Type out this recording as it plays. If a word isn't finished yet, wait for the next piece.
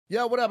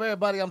Yo, what up,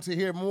 everybody? I'm to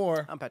hear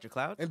more. I'm Patrick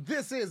Cloud. And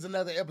this is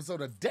another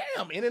episode of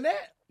Damn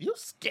Internet. You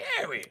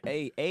scary.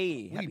 Hey,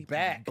 We happy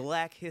back.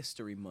 Black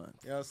History Month.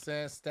 You know what I'm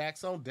saying?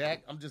 Stacks on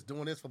deck. I'm just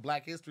doing this for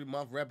Black History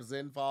Month,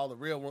 representing for all the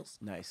real ones.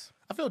 Nice.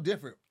 I feel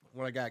different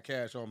when I got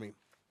cash on me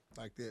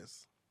like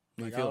this.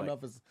 You Like, I feel don't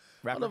like know if it's...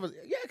 rapper?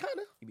 Yeah, kind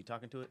of. You be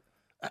talking to it?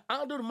 I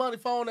don't do the money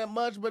phone that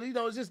much, but, you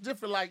know, it's just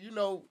different. Like, you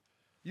know,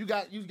 you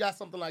got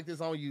something like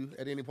this on you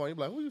at any point. You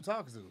be like, who you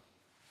talking to?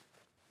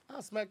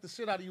 I'll smack the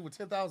shit out of you with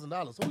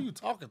 $10,000. Who are you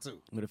talking to?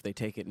 What if they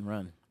take it and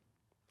run?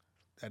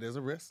 That is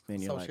a risk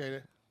Then you're like-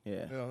 associated. Yeah.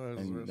 Yeah, that is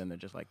a And risk. then they're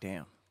just like,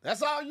 damn.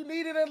 That's all you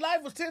needed in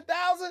life was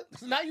 10,000.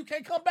 Now you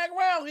can't come back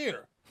around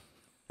here.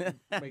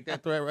 Make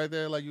that threat right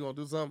there, like you gonna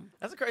do something.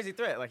 That's a crazy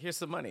threat. Like, here's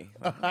some money.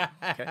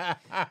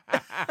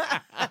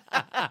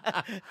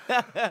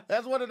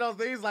 That's one of those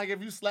things. Like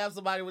if you slap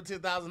somebody with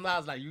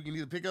 $10,000, like you can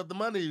either pick up the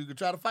money or you can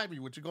try to fight me.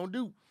 What you gonna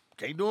do?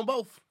 Can't do them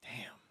both.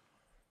 Damn.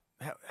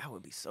 That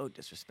would be so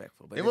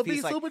disrespectful. But It would be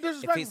feels like, super It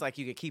disrespectful. feels like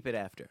you could keep it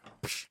after.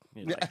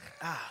 You're like,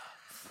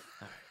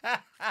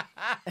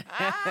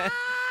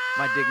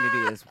 my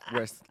dignity is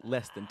worth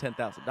less than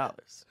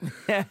 $10,000.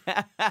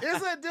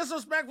 It's a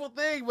disrespectful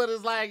thing, but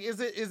it's like, is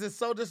it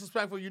so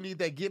disrespectful you need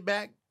that get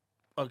back,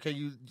 or can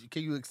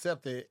you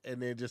accept it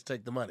and then just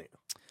take the money?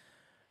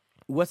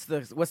 What's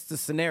the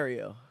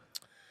scenario?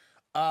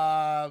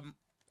 I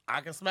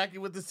can smack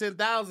you with the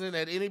 10,000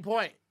 at any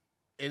point.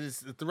 It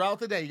is throughout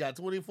the day. You got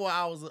 24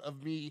 hours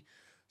of me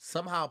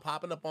somehow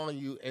popping up on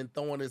you and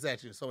throwing this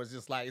at you. So it's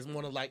just like it's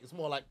more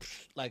like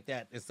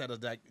that instead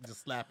of like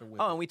just slapping with.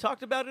 Oh, and we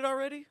talked about it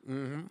already?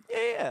 Mm-hmm.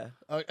 Yeah.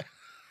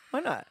 Why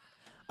not?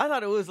 I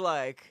thought it was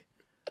like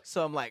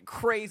some like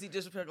crazy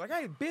disrespect. Like,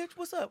 hey, bitch,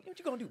 what's up? What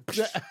you gonna do?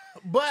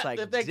 But like,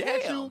 if they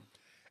catch damn. you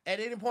at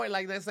any point,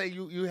 like let's say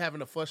you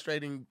having a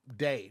frustrating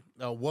day,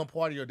 one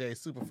part of your day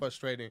is super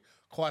frustrating,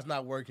 car's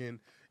not working,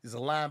 there's a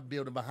line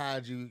building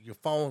behind you, your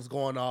phone's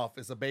going off,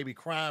 it's a baby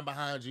crying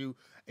behind you,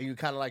 and you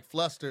kind of like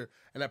fluster,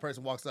 and that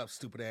person walks up,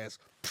 stupid ass,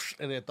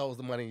 and then throws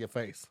the money in your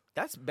face.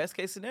 That's best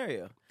case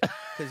scenario.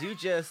 Because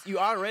you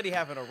already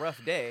having a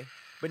rough day,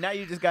 but now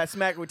you just got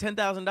smacked with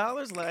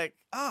 $10,000. Like,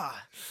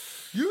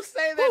 You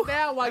say that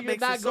now while that you're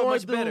makes not it so going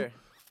much through better.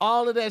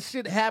 all of that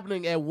shit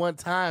happening at one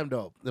time,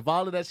 though. If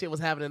all of that shit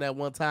was happening at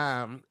one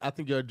time, I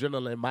think your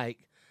adrenaline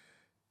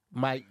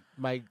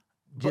might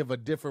give a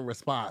different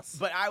response.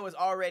 But I was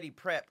already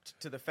prepped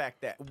to the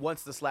fact that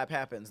once the slap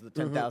happens, the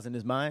 10,000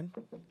 is mine.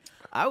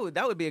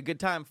 That would be a good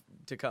time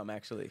to come,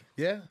 actually.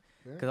 Yeah.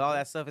 Because all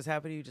that stuff is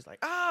happening, you're just like,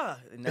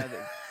 and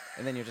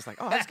then you're just like,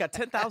 oh, I just got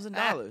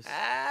 $10,000.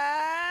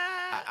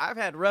 I've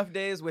had rough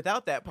days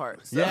without that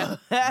part. So.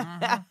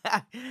 Yeah.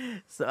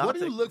 So What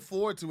do you look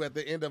forward to at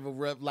the end of a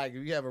rough, like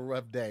if you have a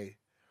rough day,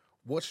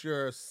 what's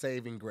your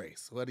saving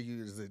grace?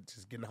 Is it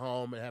just getting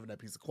home and having that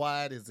piece of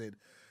quiet? Is it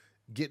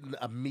getting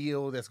a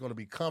meal that's going to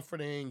be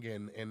comforting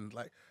and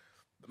like,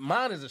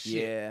 mine is a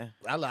shit. Yeah.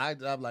 I'm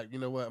like, you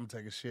know what? I'm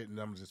taking shit and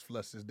I'm going to just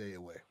flush this day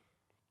away.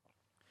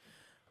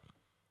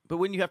 But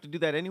wouldn't you have to do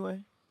that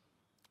anyway?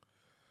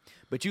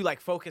 But you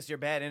like focus your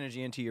bad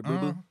energy into your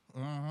boo-boo?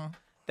 Mm-hmm.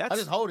 That's I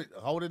just hold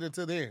it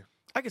until there.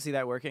 I can see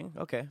that working.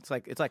 Okay.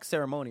 It's like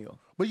ceremonial.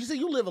 But you see,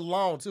 you live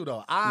alone too,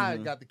 though. I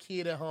got the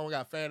kid at home,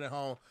 got family at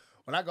home.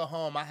 When I go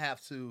home, I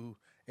have to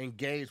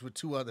engage with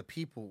two other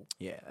people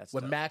Yeah, that's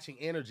with tough. matching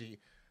energy.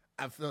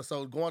 I feel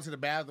so going to the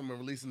bathroom and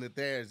releasing it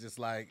there is just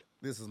like,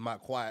 this is my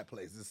quiet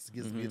place. This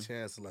gives me a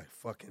chance to like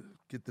fucking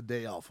get the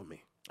day off of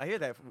me. I hear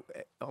that from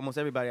almost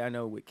everybody I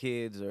know with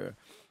kids or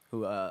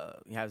who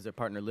has their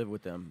partner live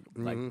with them.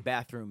 Like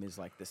bathroom is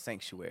like the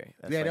sanctuary.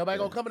 That's Yeah, like nobody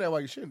gonna come in there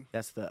while you shouldn't.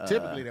 That's the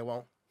Typically they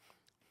won't.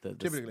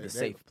 the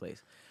safe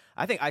place.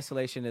 I think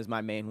isolation is my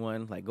main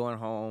one. Like going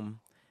home,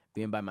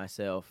 being by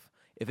myself.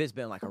 If it's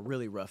been like a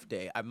really rough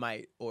day, I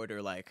might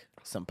order like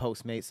some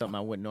Postmates, something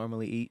I wouldn't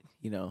normally eat.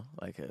 You know,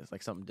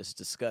 like something just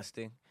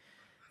disgusting,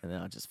 and then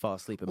I'll just fall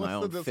asleep in my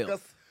own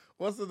filth.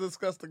 What's the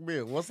disgusting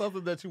meal? What's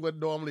something that you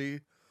wouldn't normally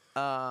eat?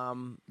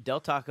 Del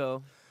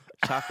Taco,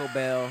 Taco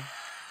Bell,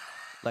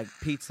 like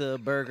pizza,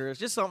 burgers,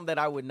 just something that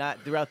I would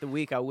not throughout the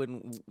week. I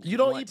wouldn't. You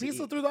don't want eat to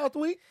pizza throughout the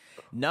week?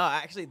 No,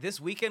 actually, this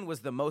weekend was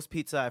the most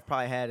pizza I've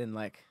probably had in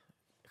like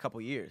a couple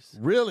years.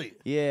 Really?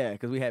 Yeah,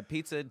 because we had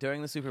pizza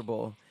during the Super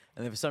Bowl,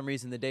 and then for some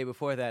reason the day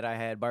before that I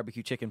had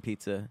barbecue chicken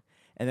pizza,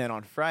 and then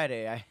on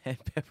Friday I had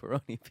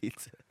pepperoni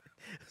pizza.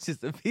 It's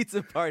just a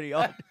pizza party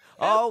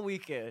all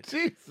weekend.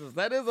 Jesus,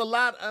 that is a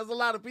lot. That's a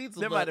lot of pizza.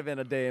 There might have been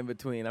a day in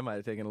between. I might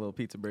have taken a little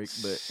pizza break,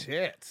 but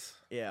shit.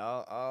 yeah,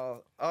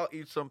 I'll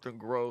eat something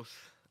gross.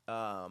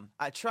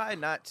 I try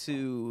not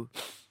to.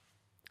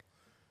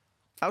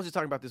 I was just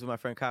talking about this with my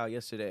friend Kyle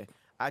yesterday.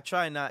 I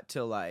try not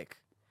to like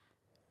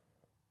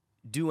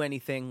do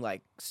anything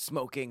like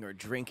smoking or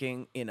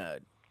drinking in a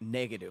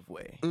negative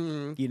way.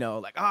 You know,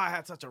 like, I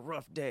had such a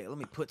rough day. Let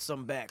me put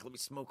some back. Let me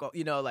smoke all.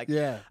 You know, like,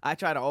 Yeah. I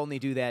try to only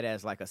do that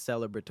as like a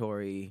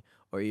celebratory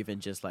or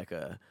even just like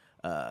a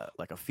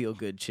feel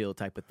good chill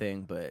type of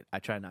thing. But I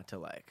try not to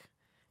like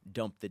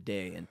dump the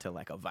day into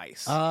like a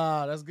vice.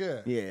 Ah, that's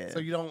good. Yeah. So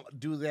you don't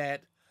do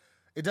that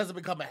It doesn't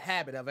become a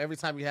habit of every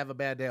time you have a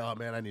bad day. Oh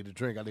man, I need to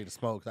drink. I need to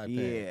smoke. Type thing.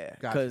 Yeah,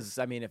 Gotcha. because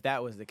I mean, if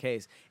that was the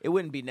case, it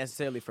wouldn't be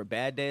necessarily for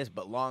bad days,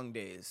 but long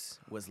days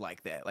was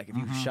like that. Like if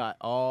you shot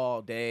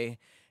all day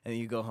and then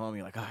you go home,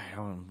 you're like, all right, I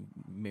want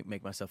to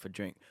make myself a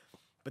drink.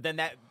 But then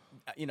that,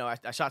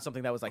 I shot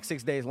something that was like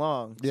 6 days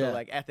long. Yeah. So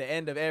like at the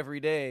end of every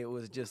day, it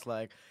was just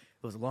like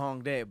it was a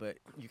long day, but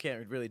you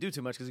can't really do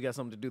too much because you got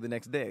something to do the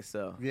next day.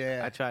 So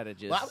Yeah. I try to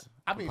just. Well,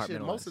 I mean,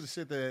 shit. Most compartmentalize. of the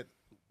shit that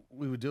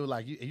we would do,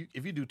 like,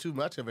 if you do too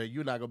much of it,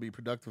 you're not gonna be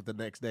productive the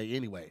next day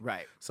anyway.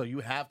 Right. So you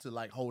have to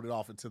like hold it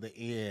off until the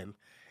end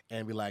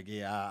and be like,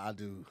 yeah, I'll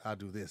do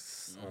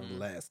this on the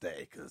last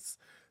day because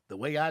the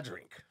way I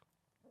drink,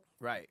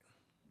 Right.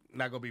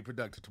 not gonna be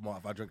productive tomorrow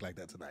if I drink like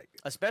that tonight.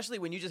 Especially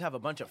when you just have a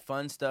bunch of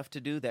fun stuff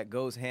to do that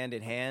goes hand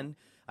in hand.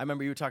 I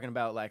remember you were talking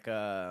about like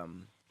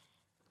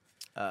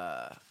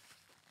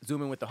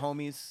zooming with the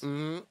homies.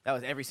 Mm-hmm. That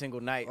was every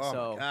single night. Oh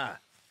So my God.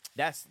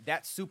 that's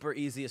super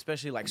easy,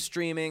 especially like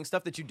streaming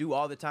stuff that you do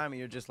all the time, and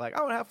you're just like, I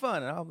want to have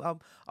fun,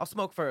 and I'll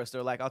smoke first,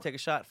 or like I'll take a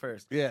shot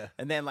first. Yeah.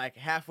 And then like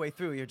halfway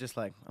through, you're just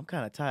like, I'm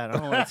kind of tired. I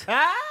don't want to talk.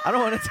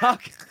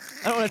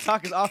 I don't want to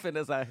talk as often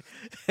as I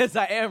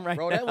am right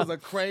Bro, now. that was a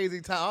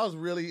crazy time. I was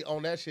really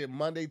on that shit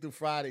Monday through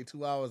Friday,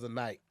 2 hours a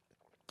night.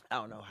 I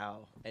don't know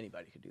how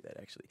anybody could do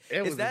that. Actually,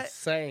 It was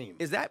insane.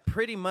 Is that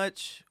pretty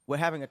much what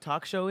having a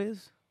talk show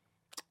is?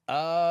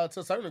 To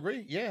a certain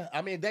degree, yeah.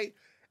 I mean,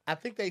 I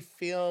think they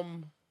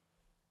film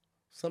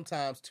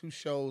sometimes 2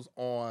 shows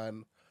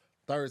on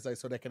Thursday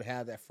so they can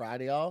have that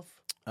Friday off.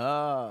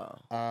 Oh.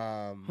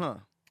 Huh.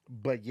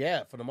 But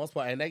yeah, for the most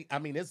part, and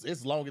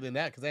it's longer than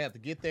that because they have to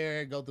get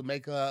there, go through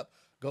makeup,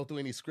 go through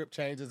any script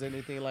changes,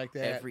 anything like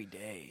that. Every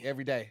day.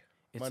 Every day.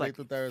 It's Monday like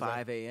through Thursday.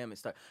 5 a.m. It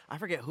start. I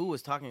forget who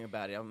was talking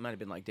about it. It might have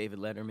been like David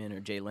Letterman or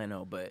Jay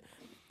Leno, but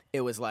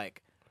it was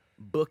like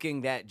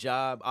booking that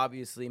job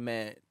obviously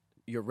meant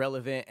you're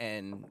relevant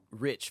and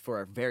rich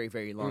for a very,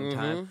 very long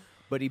time.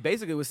 But he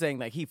basically was saying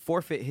like he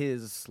forfeit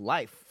his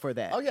life for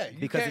that. Oh, yeah.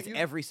 Because it's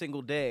every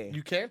single day.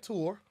 You can't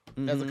tour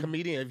as a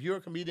comedian. If you're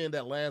a comedian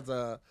that lands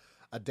a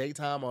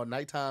daytime or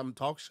nighttime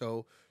talk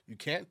show, you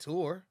can't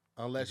tour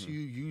unless you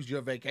use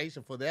your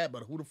vacation for that.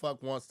 But who the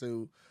fuck wants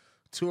to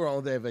tour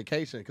on their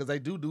vacation? Because they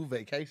do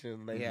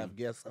vacation. They have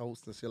guest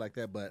hosts and shit like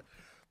that. But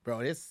bro,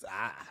 it's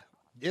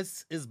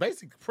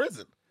basically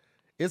prison.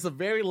 It's a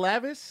very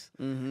lavish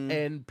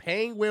and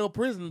paying well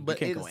prison, but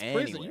can't it's go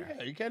prison. anywhere.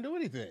 Yeah, you can't do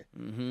anything.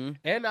 Mm-hmm.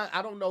 And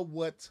I don't know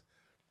what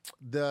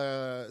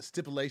the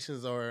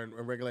stipulations are and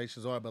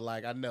regulations are, but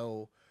like I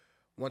know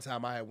one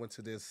time I went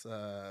to this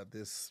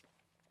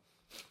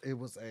it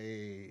was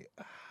a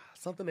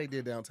something they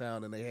did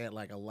downtown, and they had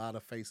like a lot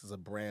of faces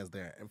of brands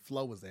there, and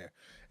Flo was there,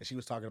 and she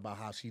was talking about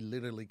how she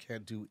literally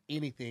can't do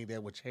anything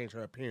that would change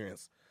her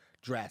appearance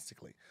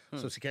drastically.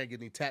 So she can't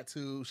get any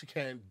tattoos, she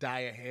can't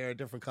dye her hair a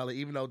different color,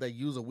 even though they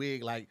use a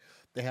wig. Like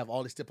they have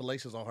all these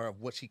stipulations on her of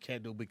what she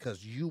can't do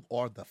because you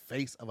are the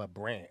face of a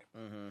brand.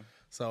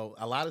 So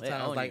a lot of They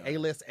times, own like you.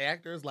 A-list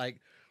actors, like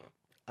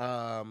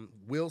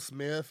Will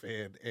Smith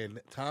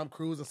and Tom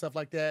Cruise and stuff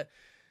like that,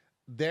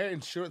 they're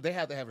insured. They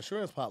have to have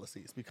insurance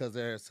policies because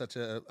they're such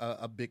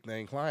a big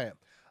name client.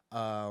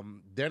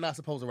 They're not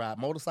supposed to ride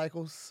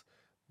motorcycles.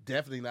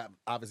 Definitely not.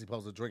 Obviously,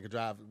 supposed to drink and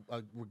drive,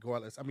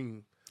 regardless. I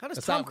mean, How does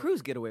aside Tom from-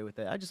 Cruise get away with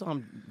that? I just saw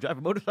him drive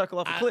a motorcycle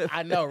off a cliff.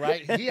 I know,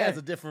 right? He has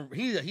a different.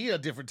 He a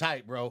different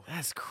type, bro.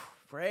 That's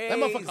crazy. That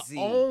motherfucker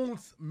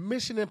owns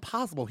Mission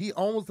Impossible. He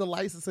owns the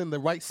license and the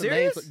rights to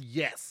Serious? names.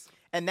 Yes,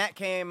 And that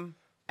came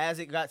as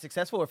it got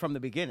successful or from the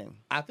beginning?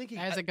 I think he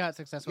As it got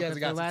successful, Yeah, as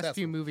because it got the last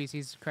few successful. movies,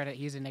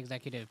 he's an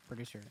executive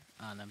producer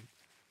on them.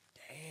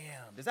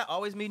 Damn. Does that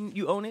always mean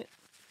you own it?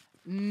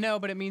 No,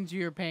 but it means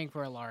you're paying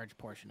for a large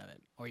portion of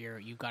it, or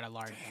you've got a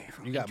large.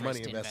 You got money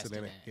interest invested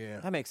in it. Yeah.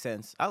 That makes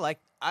sense. I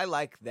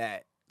like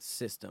that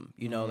system.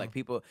 You know, like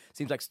people.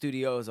 Seems like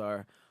studios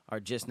are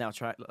just now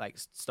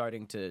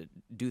starting to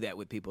do that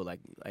with people, like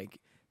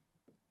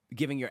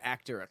giving your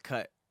actor a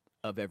cut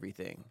of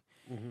everything.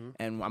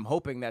 And I'm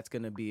hoping that's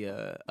going to be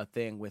a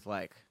thing with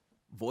like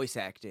voice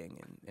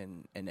acting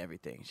and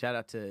everything. Shout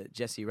out to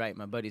Jesse Wright.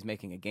 My buddy's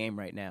making a game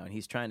right now, and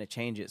he's trying to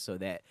change it so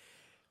that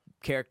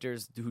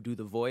characters who do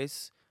the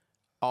voice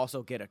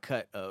also get a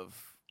cut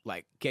of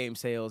like game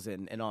sales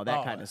and all that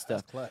Oh, kind of that's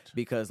stuff. clutch.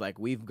 Because like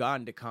we've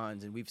gone to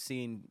cons and we've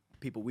seen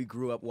people we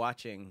grew up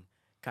watching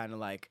kind of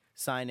like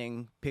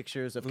signing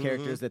pictures of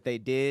characters that they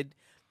did.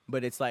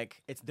 But it's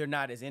like they're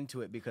not as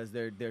into it because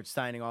they're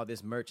signing all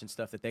this merch and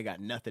stuff that they got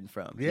nothing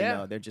from. Yeah. You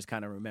know, they're just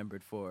kind of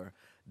remembered for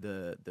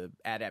the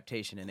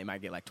adaptation, and they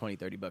might get like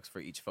 $20-$30 for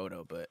each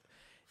photo. But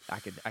I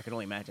could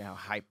only imagine how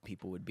hyped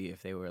people would be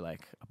if they were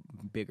like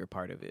a bigger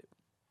part of it.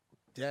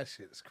 That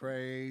shit is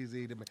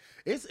crazy to me.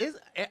 It's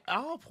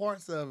all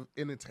parts of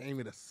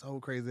entertainment are so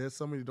crazy. There's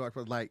so many dark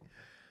parts. Like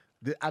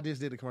I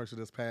just did a commercial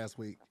this past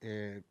week,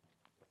 and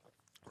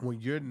when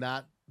you're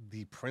not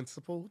the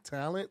principal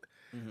talent,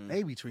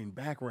 they be treating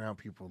background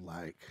people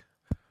like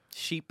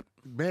Sheep.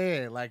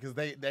 man, like, cause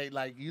they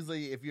like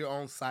usually if you're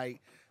on site,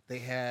 they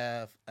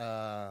have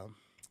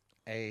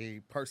a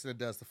person that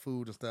does the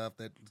food and stuff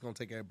that's going to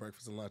take care of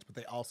breakfast and lunch, but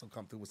they also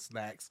come through with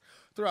snacks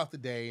throughout the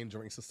day and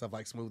drinks and stuff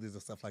like smoothies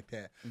and stuff like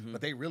that. Mhm.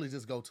 But they really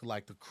just go to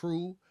like the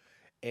crew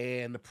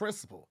and the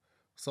principal.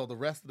 So the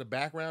rest of the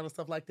background and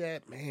stuff like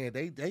that, man,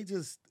 they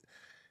just,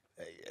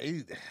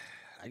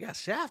 I got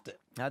shafted.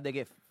 How'd they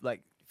get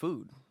like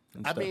food?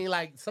 And I stuff? mean,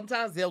 like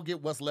sometimes they'll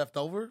get what's left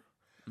over.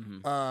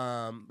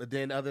 Mhm. But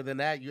then other than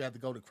that, you have to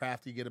go to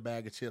Crafty, get a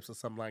bag of chips or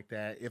something like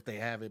that if they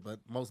have it. But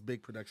most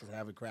big productions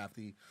have a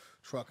Crafty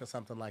truck or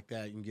something like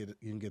that. You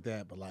can get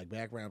that. But like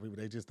background people,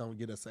 they just don't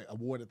get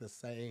awarded the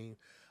same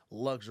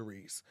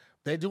luxuries.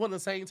 They do at the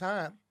same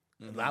time.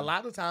 A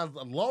lot of times,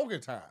 longer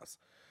times.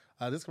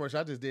 This commercial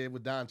I just did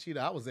with Don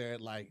Cheetah, I was there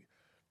at like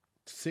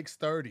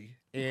 6:30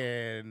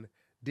 and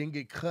didn't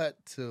get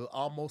cut to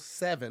almost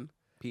 7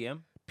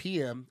 PM.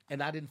 p.m.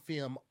 and I didn't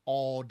film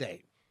all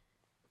day.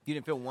 You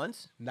didn't film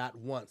once? Not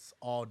once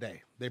all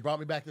day. They brought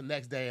me back the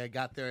next day. I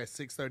got there at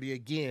 6:30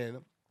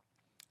 again,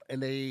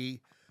 and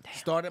they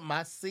started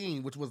my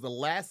scene, which was the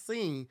last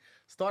scene,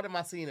 started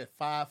my scene at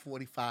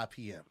 5:45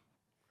 p.m.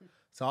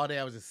 So all day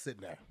I was just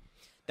sitting there.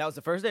 That was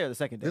the first day or the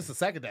second day? This is the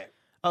second day.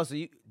 Oh, so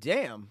you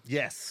damn.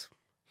 Yes.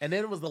 And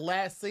then it was the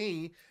last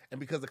scene, and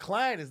because the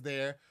client is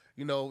there,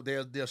 you know,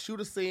 they'll shoot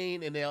a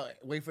scene and they'll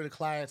wait for the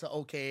client to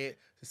okay it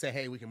to say,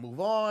 hey, we can move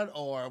on,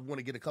 or I want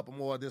to get a couple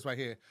more of this right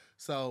here.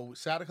 So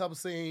shot a couple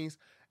scenes,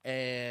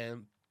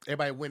 and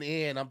everybody went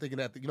in. I'm thinking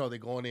that, you know, they're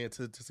going in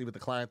to see what the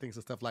client thinks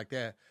and stuff like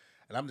that.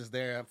 And I'm just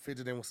there, I'm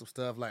fidgeting with some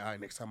stuff like, all right,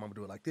 next time I'm going to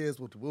do it like this,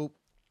 whoop, whoop.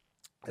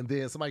 And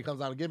then somebody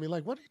comes out and get me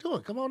like, what are you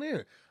doing? Come on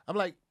in. I'm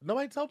like,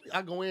 nobody told me.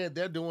 I go in,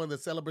 they're doing the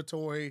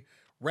celebratory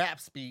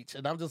rap speech,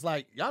 and I'm just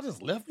like, y'all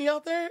just left me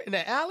out there in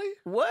the alley?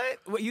 What?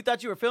 What? You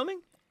thought you were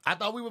filming? I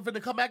thought we were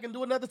finna come back and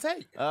do another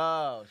take.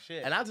 Oh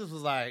shit. And I just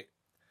was like,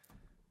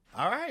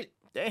 all right,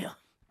 Damn.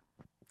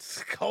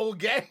 it's a cold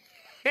game.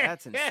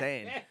 That's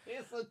insane.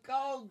 It's a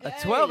cold A game.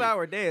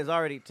 12-hour day is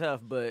already tough,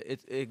 but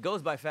it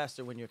goes by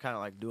faster when you're kind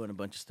of like doing a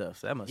bunch of stuff.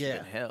 So that must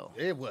have been hell.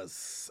 It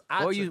was.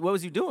 What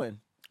was you doing?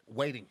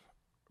 Waiting.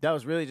 That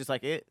was really just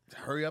like it.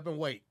 Hurry up and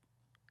wait.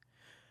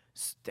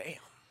 Damn.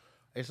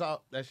 They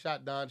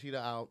shot Don Cheetah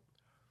out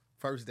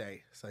first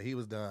day, so he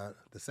was done.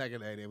 The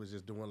second day, they was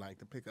just doing like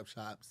the pickup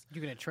shots. Did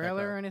you get a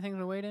trailer or anything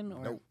to wait in?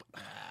 Or? Nope.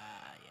 Yeah.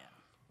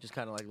 Just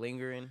kind of like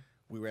lingering.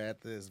 We were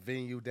at this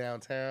venue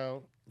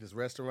downtown, this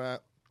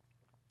restaurant,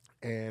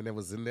 and it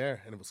was in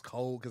there, and it was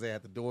cold because they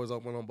had the doors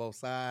open on both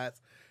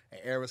sides,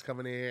 and air was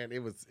coming in. It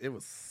was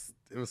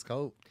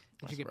cold.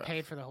 Did you get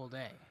paid for the whole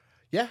day?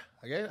 Yeah,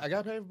 I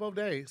got paid for both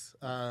days,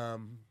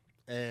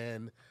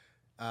 and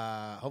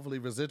hopefully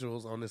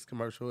residuals on this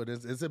commercial.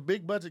 It's a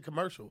big budget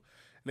commercial,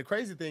 and the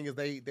crazy thing is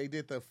they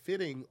did the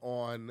fitting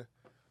on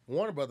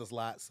Warner Brothers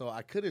lot, so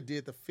I could have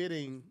did the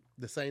fitting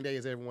the same day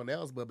as everyone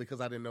else, but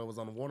because I didn't know it was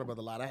on the Warner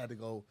Brothers lot, I had to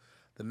go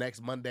the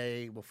next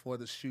Monday before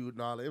the shoot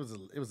and all. It was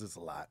just a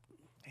lot.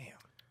 Damn. It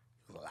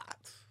was a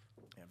lot.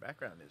 Yeah,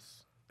 background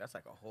that's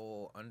like a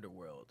whole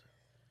underworld,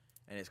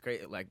 and it's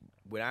great. Like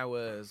when I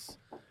was,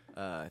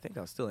 I think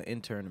I was still an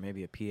intern or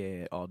maybe a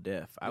PA at All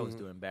Def. I was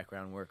doing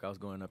background work. I was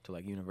going up to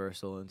like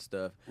Universal and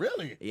stuff.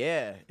 Really?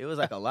 Yeah, it was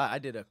like a lot. I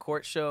did a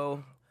court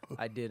show.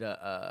 I did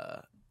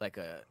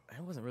it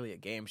wasn't really a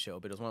game show,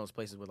 but it was one of those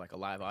places with like a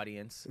live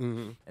audience,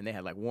 and they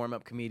had like warm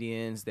up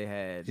comedians. They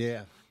had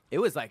It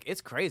was like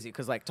it's crazy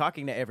because like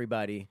talking to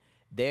everybody,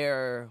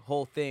 their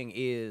whole thing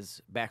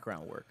is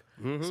background work.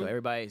 So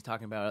everybody's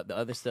talking about the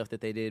other stuff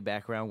that they did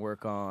background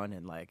work on,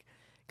 and like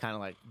kind of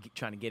like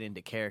trying to get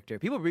into character.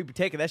 People be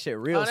taking that shit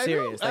real they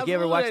serious. do. Like you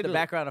ever Absolutely watch they the do.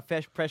 background of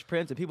Fresh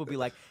Prince, and people be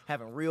like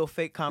having real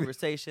fake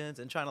conversations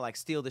and trying to like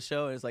steal the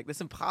show, and it's like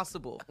this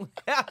impossible.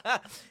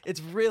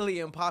 It's really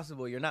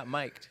impossible. You're not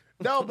mic'd.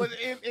 No, but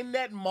in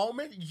that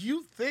moment,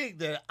 you think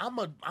that I'm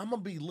gonna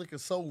be looking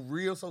so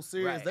real, so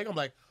serious. Right. They're gonna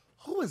be like,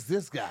 who is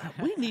this guy?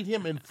 We need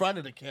him in front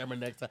of the camera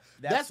next time.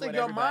 That's That's in what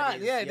your everybody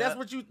mind. is. Yeah, Yep. that's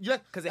what you.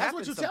 That's 'Cause it what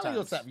happens you telling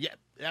sometimes. yourself.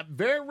 Yeah,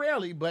 very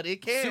rarely, but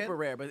it can. Super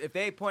rare, but if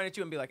they point at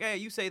you and be like, "Hey,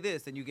 you say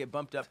this," then you get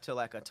bumped up to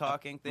like a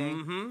talking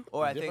thing,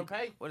 or I Different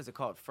think pay. what is it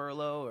called,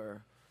 furlough,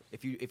 or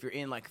if you're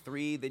in like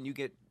 3, then you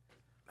get,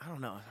 I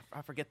don't know,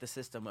 I forget the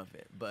system of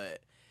it,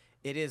 but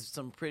it is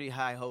some pretty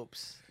high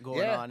hopes going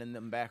Yeah. on in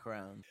the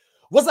background.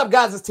 What's up,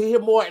 guys? It's T here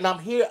more, and I'm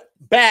here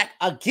back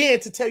again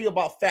to tell you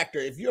about Factor.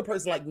 If you're a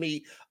person like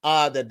me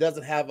that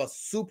doesn't have a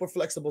super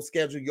flexible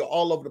schedule, you're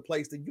all over the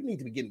place, then you need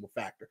to be getting with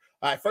Factor.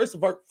 All right, first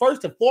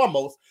and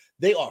foremost,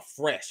 they are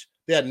fresh.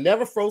 They're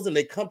never frozen.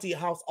 They come to your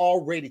house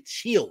already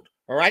chilled.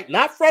 All right,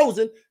 not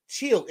frozen,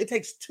 chilled. It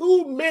takes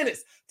 2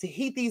 minutes to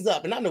heat these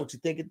up, and I know what you're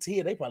thinking.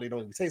 Tia, they probably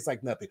don't even taste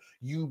like nothing.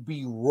 You'd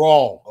be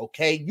wrong,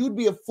 okay? You'd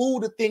be a fool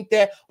to think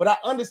that, but I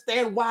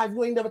understand why if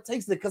you ain't never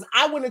tasted it, because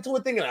I went into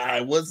it thinking, all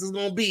right, what's this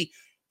gonna be?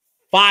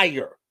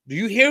 Fire. Do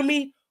you hear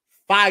me?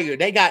 Fire.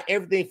 They got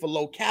everything for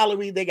low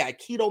calorie. They got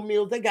keto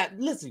meals.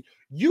 Listen,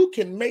 you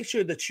can make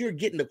sure that you're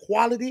getting the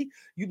quality.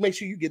 You make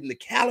sure you're getting the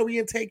calorie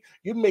intake.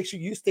 You make sure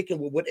you're sticking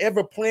with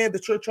whatever plan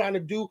that you're trying to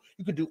do.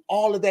 You can do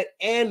all of that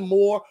and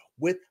more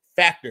with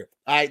Factor.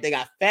 All right, they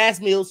got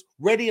fast meals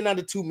ready in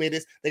under 2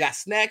 minutes. They got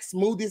snacks,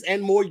 smoothies,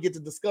 and more. You get to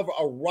discover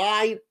a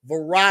wide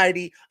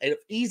variety of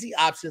easy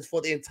options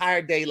for the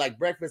entire day, like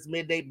breakfast,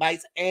 midday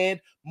bites, and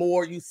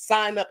more. You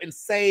sign up and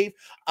save.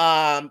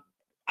 I've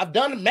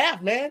done the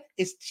math, man.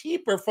 It's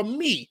cheaper for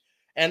me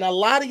and a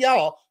lot of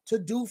y'all to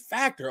do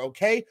Factor,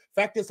 okay?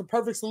 Factor is the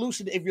perfect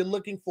solution if you're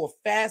looking for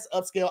fast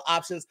upscale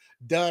options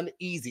done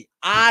easy.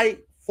 I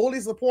fully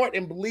support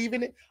and believe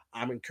in it.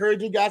 I'm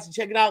encouraging you guys to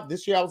check it out.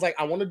 This year I was like,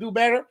 I want to do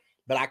better,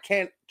 but I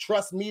can't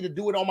trust me to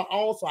do it on my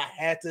own, so I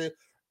had to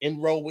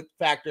enroll with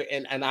Factor,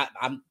 and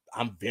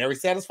I'm very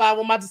satisfied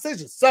with my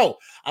decision. So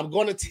I'm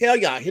going to tell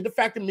y'all, hit the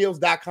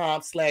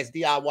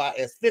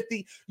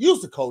factormeals.com/DIYS50.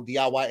 Use the code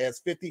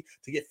DIYS50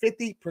 to get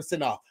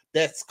 50% off.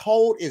 That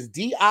code is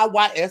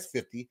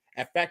DIYS50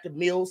 at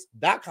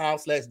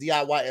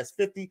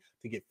factormeals.com/DIYS50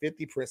 to get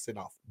 50%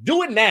 off.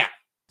 Do it now.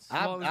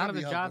 Well, it was I'll one of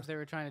be the hungry. jobs they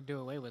were trying to do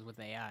away with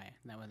AI.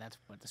 That's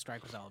what the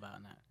strike was all about.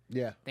 In that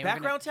Yeah. they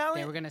Background were gonna, talent?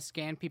 They were going to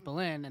scan people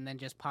in and then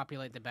just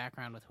populate the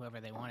background with whoever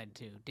they wanted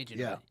to digitally.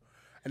 Yeah.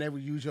 And they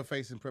would use your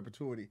face in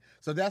perpetuity.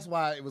 So that's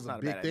why it was Not a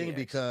a big bad thing idea,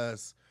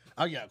 because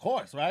oh yeah, of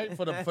course, right?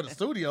 For the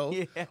studio.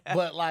 Yeah.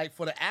 But like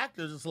for the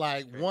actors, it's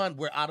like one,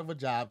 we're out of a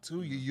job.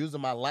 Two, you're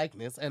using my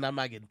likeness, and I'm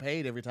not getting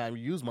paid every time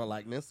you use my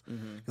likeness.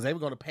 Because they were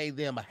gonna pay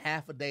them a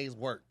half a day's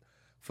work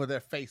for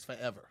their face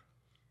forever.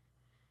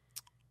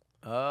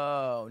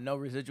 Oh, no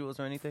residuals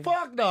or anything?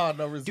 Fuck no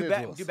Do,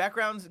 residuals. do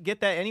backgrounds get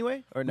that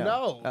anyway? Or no?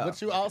 No, Oh,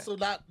 but you okay. also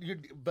not.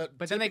 But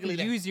But then they can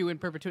typically use you in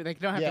perpetuity. They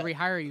don't have Yeah. to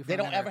rehire you. For They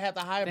don't another ever have to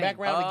hire thing.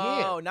 background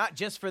Oh, again. not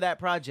just for that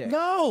project.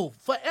 No,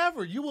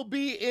 forever. You will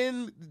be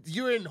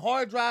you're in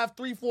hard drive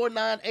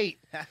 3498.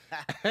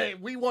 Hey,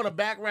 we want a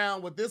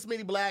background with this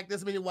many black,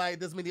 this many white,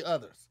 this many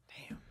others.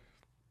 Damn.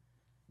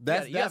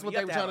 That's what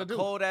they were trying to do.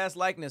 Cold ass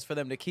likeness for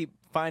them to keep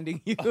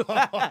finding you.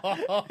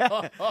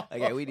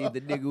 Okay, we need the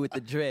nigga with the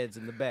dreads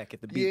in the back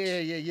at the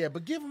beach. Yeah.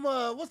 But give him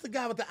what's the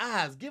guy with the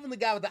eyes? Give him the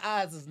guy with the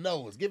eyes his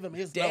nose. Give him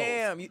his nose.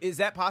 Damn, is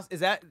that is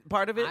that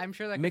part of it? I'm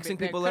sure that mixing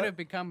could, people that could up. have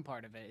become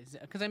part of it.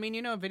 Because I mean,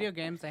 in video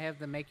games, they have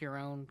the make your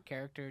own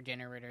character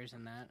generators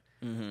and that.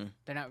 Mm-hmm.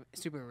 They're not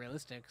super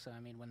realistic. So I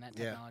mean, when that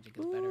Yeah. technology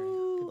gets better,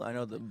 Ooh, I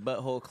know the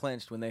butthole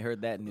clenched when they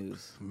heard that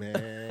news.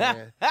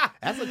 Man,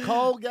 that's a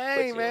cold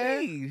game,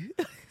 man.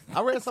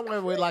 I read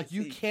somewhere where like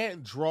you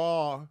can't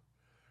draw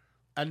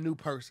a new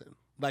person,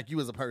 like you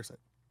as a person.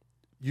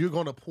 You're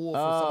gonna pull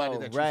from somebody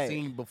that right. you've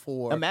seen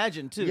before.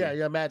 Imagine too. Yeah,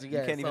 imagine. You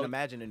Yeah, can't even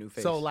imagine a new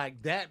face. So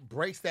like that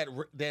breaks that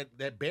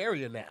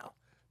barrier now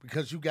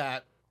because you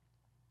got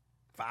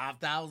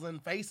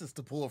 5,000 faces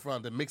to pull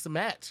from to mix and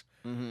match.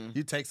 Mhm.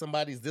 You take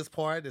somebody's this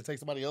part, then take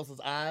somebody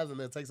else's eyes, and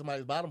then take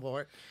somebody's bottom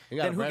part. You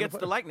got then a who brand new gets the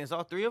person. likeness?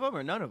 All three of them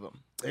or none of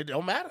them? It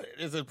don't matter.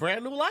 It's a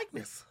brand new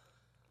likeness.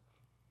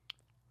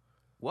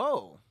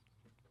 Whoa.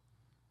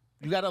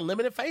 You got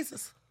unlimited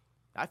faces.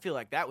 I feel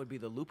like that would be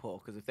the loophole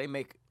because if they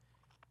make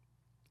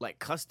like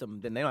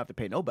custom, then they don't have to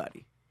pay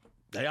nobody.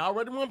 They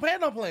already weren't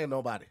paying on playing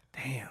nobody.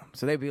 Damn.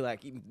 So they'd be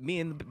like,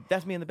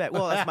 that's me in the back.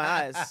 Well, that's my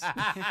eyes.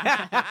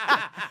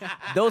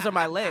 Those are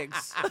my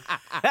legs.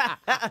 I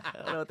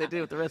don't know what they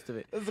did with the rest of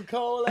it. It's a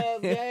cold ass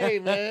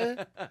game, man.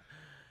 It's a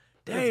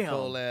Damn.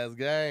 cold ass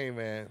game,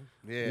 man.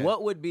 Yeah.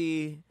 What would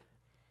be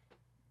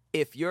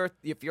if your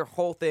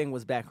whole thing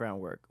was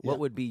background work? What Yeah.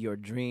 would be your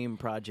dream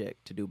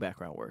project to do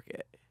background work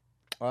at?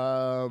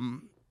 I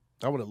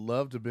would have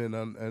loved to have been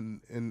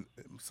in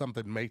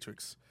something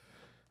Matrix.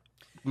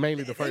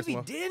 Mainly the first It'd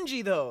one. be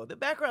dingy though. The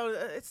background,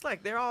 it's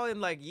like they're all in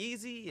like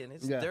Yeezy and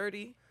it's Yeah.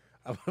 dirty.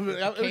 It just would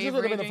have been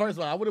the rating. first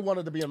one. I would have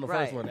wanted to be on the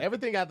Right. first one.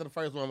 Everything after the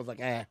first one was like,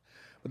 eh.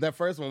 But that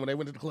first one, when they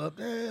went to the club,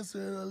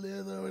 dancing a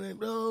little,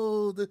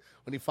 and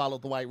when he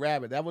followed the White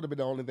Rabbit, that would have been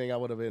the only thing I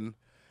would have been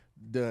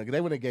done. They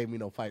wouldn't have gave me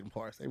no fighting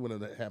parts. They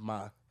wouldn't have had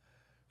my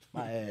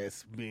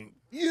ass being,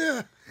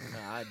 yeah. No,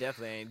 I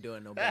definitely ain't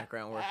doing no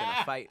background work in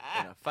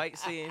a fight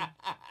scene.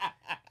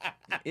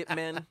 It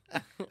men.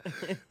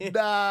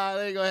 Nah,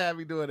 they ain't gonna have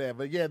me doing that.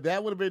 But yeah,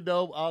 that would have been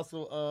dope.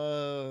 Also,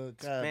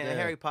 God Man, damn.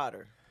 Harry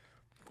Potter.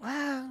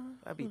 Wow.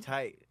 That'd be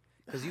tight.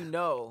 Because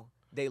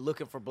they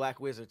looking for black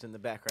wizards in the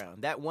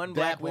background. That one That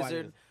black part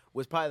wizard is-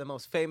 was probably the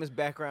most famous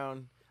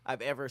background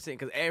I've ever seen.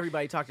 Because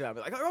everybody talked about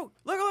it. Like, oh,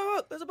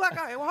 look, there's a black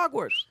guy in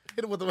Hogwarts.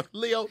 Hit it with the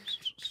Leo.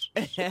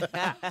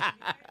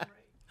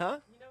 Huh?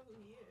 You know who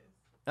he is.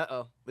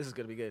 Uh-oh. This is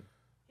going to be good.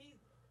 You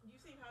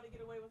seen How to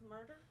Get Away with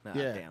Murder? Nah,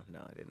 Yeah. damn. No,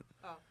 I didn't.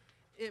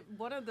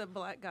 One of the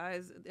black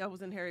guys that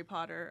was in Harry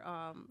Potter,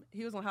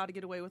 he was on How to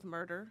Get Away with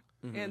Murder.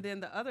 Mm-hmm. And then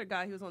the other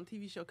guy, he was on the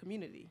TV show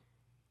Community.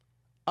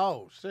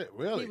 Oh shit!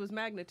 Really? He was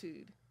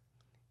Magnitude.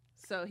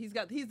 So he's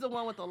the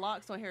one with the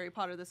locks on Harry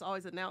Potter that's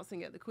always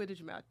announcing at the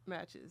Quidditch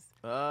matches.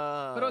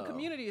 Oh. But on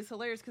Community, it's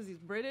hilarious because he's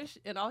British,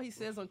 and all he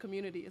says on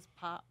Community is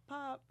pop,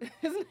 pop.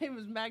 His name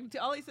is Magnitude.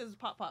 All he says is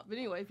pop, pop. But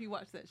anyway, if you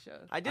watch that show.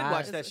 I did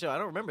watch that show. I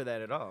don't remember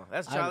that at all.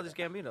 That's Childish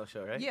Gambino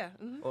show, right? Yeah.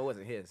 Mhm. Or was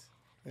it his?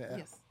 Yeah.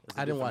 Yes. Was it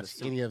I didn't from watch the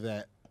suit? any of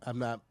that. I'm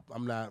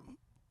not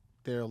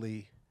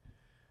thoroughly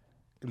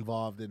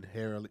involved in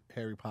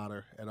Harry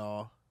Potter at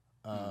all.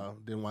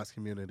 Didn't watch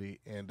Community.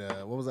 And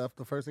what was that?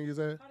 The first thing you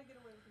said? How to Get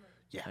Away with Murder.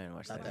 Yeah, I didn't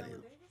watch not that. that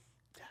either.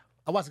 Yeah.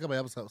 I watched a couple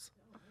episodes.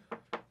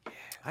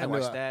 I I knew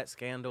watched I- that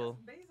Scandal.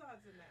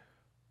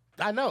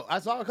 I know. I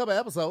saw a couple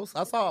episodes.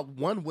 I saw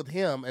one with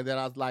him, and then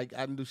I was like,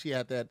 I knew she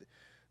had that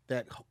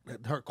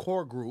her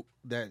core group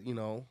that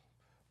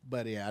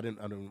But yeah, I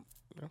didn't.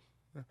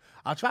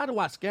 I tried to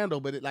watch Scandal,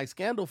 but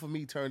Scandal for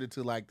me turned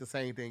into like the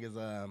same thing as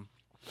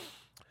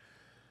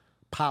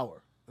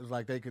Power. It was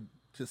like they could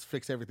just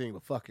fix everything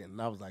with fucking,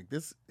 and I was like,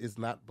 this is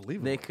not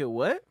believable. They could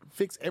what?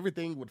 Fix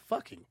everything with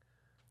fucking.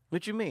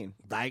 What you mean?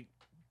 Like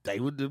they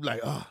would do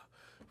like, oh,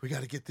 we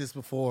got to get this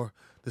before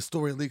the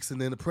story leaks,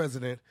 and then the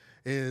president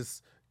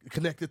is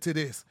connected to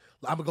this.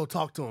 I'm gonna go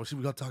talk to him. She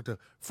would go talk to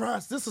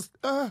Franz. This is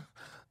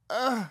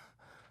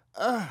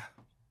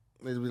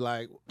They'd be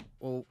like,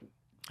 well,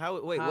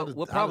 How? Wait, how what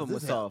does problem this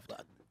was happen? solved?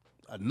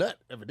 A nut,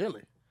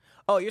 evidently.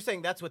 Oh, you're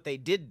saying that's what they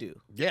did do?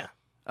 Yeah.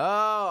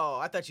 Oh,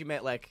 I thought you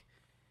meant like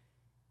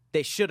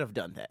they should have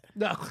done that.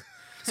 No.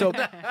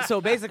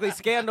 So basically,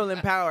 Scandal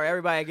and Power,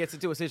 everybody gets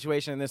into a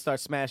situation and then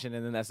starts smashing,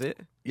 and then that's it.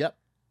 Yep.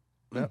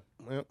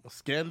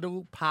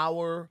 Scandal,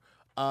 Power,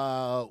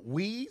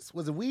 Weeds.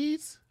 Was it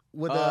Weeds?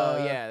 With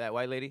Yeah, that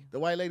white lady. the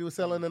white lady was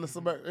selling in the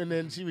suburb, and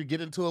then she would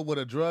get into it with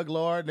a drug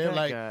lord, and they're That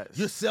like, guy's-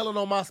 "You're selling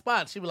on my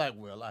spot." She'd be like,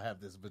 "Well, I have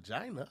this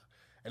vagina,"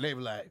 and they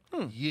be like,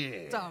 "Yeah,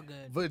 it's all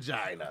good.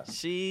 vagina."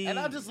 She And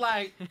I'm just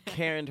like,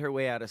 carried her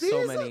way out of these so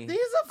are, many these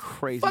are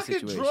crazy fucking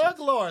situations. drug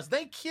lords.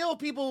 They kill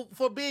people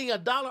for being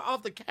 $1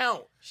 off the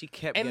count. She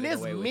kept And getting this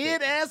away with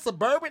mid it. ass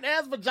suburban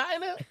ass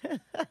vagina,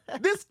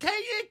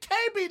 it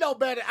can't be no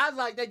better. I was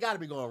like, they got to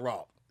be going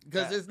wrong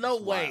because there's no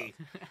way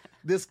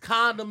this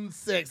condom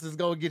sex is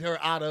gonna get her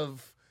out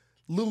of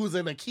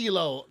losing a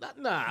kilo.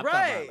 Nah, I'm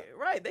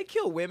Right. They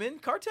kill women.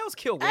 Cartels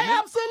kill women.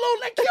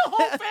 absolutely, they kill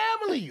whole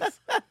families.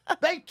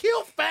 They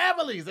kill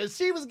families, and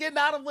she was getting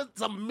out of with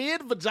some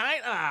mid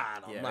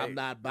vagina. I'm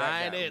not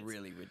buying it.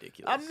 Really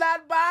ridiculous. I'm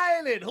not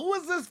buying it. Who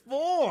is this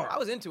for? I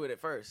was into it at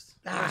first.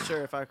 I'm not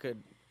sure if I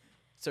could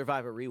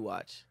survive a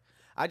rewatch.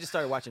 I just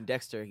started watching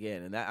Dexter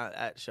again, and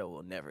that show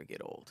will never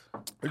get old.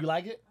 You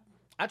like it?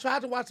 I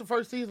tried to watch the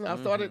first season. I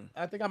started.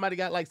 I think I might have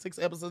got like 6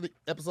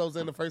 episodes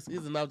in the first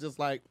season. I was just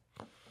like,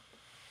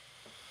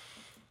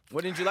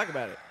 What didn't you like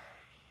about it?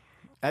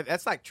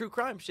 That's like true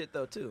crime shit,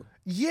 though, too.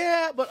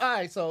 yeah, but all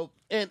right. So,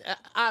 and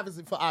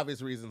obviously for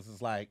obvious reasons,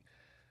 it's like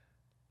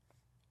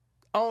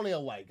only a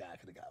white guy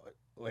could have got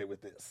away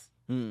with this.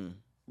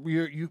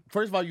 You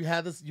first of all, you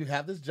have this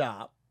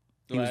job.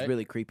 He was right?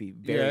 really creepy,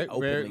 very openly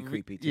very-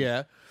 creepy, too.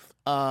 Yeah.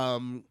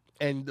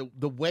 And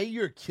the way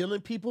you're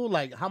killing people,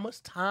 like how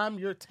much time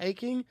you're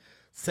taking,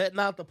 setting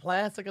out the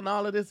plastic and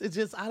all of this, it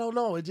just, I don't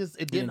know. It He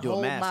didn't didn't do a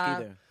hold mask my.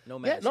 either. No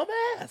Yeah, mask. no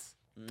mask.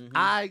 Mhm.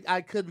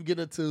 I couldn't get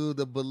into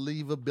the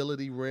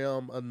believability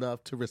realm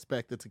enough to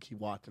respect it to keep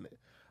watching it.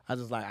 I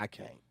just like, I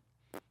can't.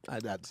 I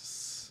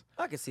just.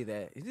 I can see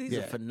that. He's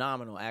Yeah. a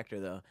phenomenal actor,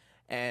 though.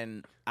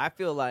 And I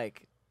feel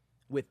like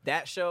with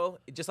that show,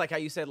 just like how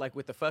you said, like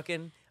with the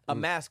fucking, a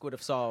mask would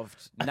have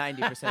solved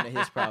 90% of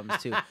his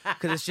problems too.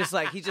 Because it's just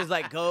like he just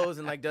like goes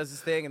and like does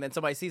his thing, and then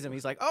somebody sees him.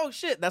 He's like, "Oh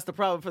shit, that's the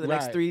problem for the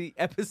next Right. 3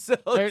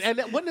 episodes." And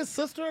wasn't his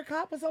sister a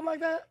cop or something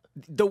like that?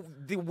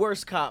 the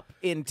worst cop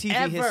in TV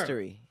Ever.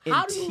 history. In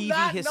How do you TV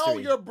not history. know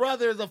your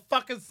brother is a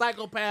fucking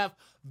psychopath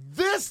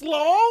this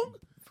long?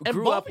 And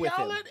Grew both up of with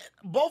y'all him.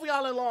 both of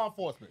y'all in law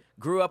enforcement.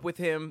 Grew up with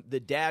him. The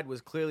dad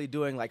was clearly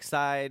doing like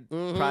side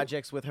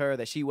projects with her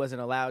that she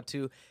wasn't allowed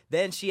to.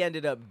 Then she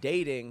ended up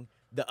dating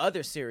the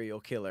other serial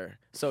killer.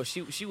 So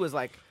she was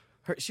like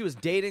she was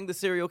dating the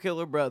serial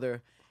killer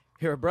brother.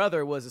 Her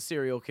brother was a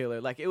serial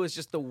killer. Like it was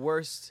just the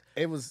worst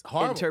It was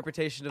horrible.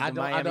 interpretation of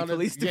the Miami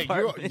Police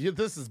Department.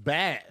 This is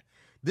bad.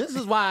 This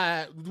is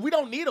why we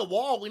don't need a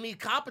wall. We need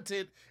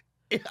competent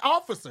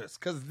officers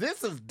because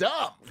this is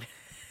dumb.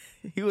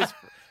 He was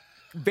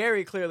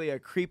very clearly a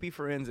creepy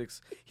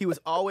forensics. He was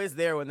always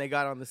there when they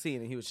got on the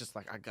scene, and he was just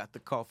like, "I got the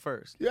call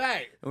first."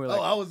 Right. And we're like-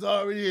 I was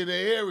already in the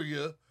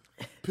area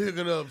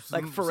picking up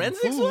some, Like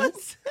forensics some food.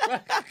 ones?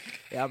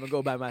 Yeah, I'm gonna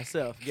go by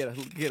myself. Get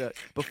a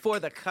before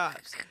the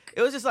cops.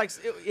 It was just like,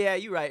 yeah,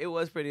 you're right. It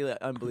was pretty like,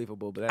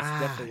 unbelievable, but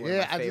that's definitely one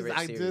of my favorite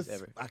series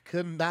ever. I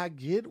could not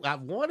get. I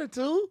wanted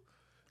to.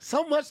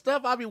 So much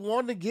stuff I be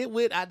wanting to get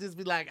with. I just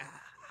be like,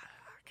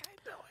 I can't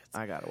do it.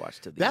 I gotta watch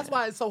to the That's end.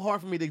 why it's so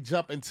hard for me to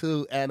jump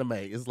into anime.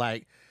 It's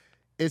like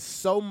it's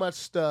so much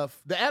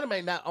stuff. The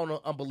anime not on an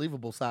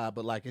unbelievable side,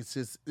 but like it's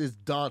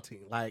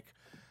daunting. Like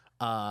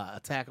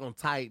Attack on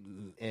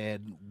Titan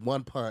and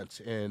One Punch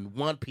and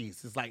One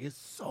Piece. It's like it's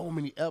so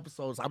many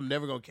episodes. I'm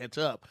never gonna catch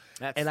up,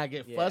 That's- and I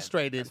get yeah,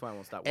 frustrated That's why I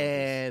won't stop. One Piece.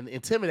 and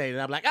intimidated.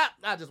 I'm like,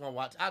 I just want to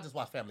watch. I'll just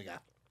watch Family Guy.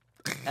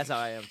 That's how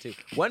I am too.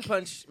 One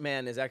Punch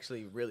Man is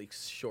actually really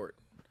short.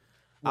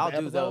 With I'll the do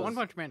episodes? those. One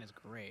Punch Man is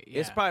great.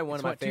 It's yeah. probably one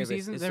of my what, 2 favorites.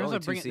 seasons? It's They're only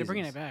also 2 they're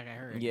bringing it seasons. back. I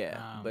heard.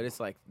 Yeah, but it's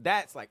like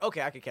that's like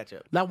okay, I could catch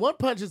up. Now, One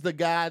Punch is the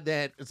guy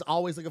that is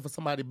always looking for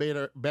somebody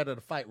better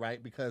to fight,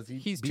 right? Because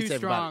he's beats too everybody.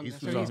 strong, He's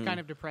too so strong. he's kind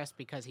of depressed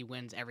because he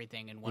wins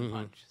everything in one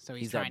punch. So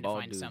he's He's that trying to bald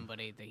find dude.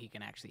 somebody that he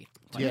can actually.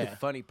 Yeah.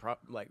 Funny,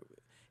 like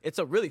It's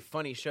a really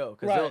funny show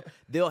because Right.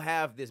 they'll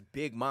have this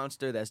big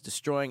monster that's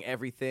destroying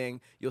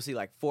everything. You'll see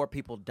like 4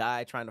 people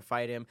die trying to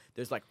fight him.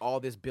 There's like all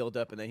this build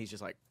up, and then he's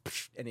just like,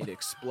 psh, and it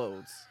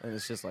explodes, and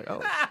it's just like,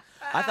 oh,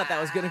 I thought that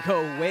was gonna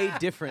go way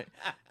different.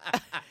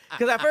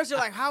 Because at first you're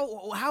like,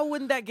 how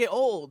wouldn't that get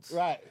old?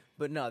 Right.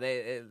 But no,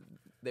 they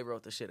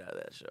wrote the shit out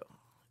of that show,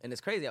 and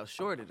it's crazy how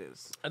short it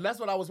is. And that's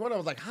what I was wondering. I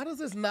was like, how does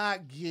this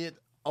not get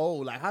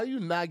old? Like, how do you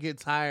not get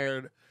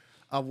tired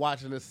of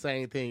watching the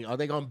same thing? Are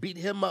they going to beat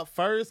him up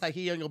first? Like,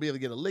 he ain't going to be able to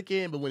get a lick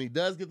in, but when he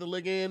does get the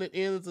lick in, it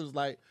ends. It's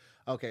like,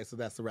 okay, so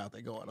that's the route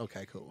they're going.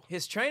 Okay, cool.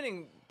 His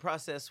training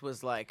process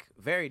was like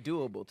very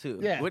doable too.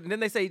 Yeah.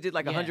 Didn't they say he did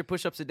like Yeah. 100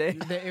 push-ups a day?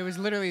 It was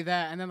literally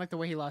that, and then like the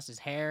way he lost his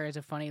hair is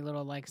a funny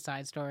little like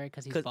side story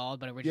because he's 'Cause-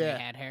 bald, but originally Yeah.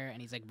 had hair,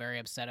 and he's like very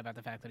upset about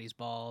the fact that he's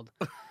bald.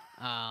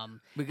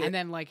 Because- And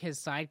then like his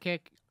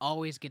sidekick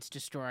always gets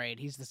destroyed.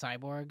 He's the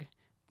cyborg.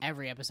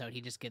 Every episode,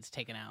 he just gets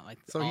taken out. Like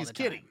So all he's the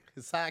time, Kenny.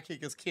 His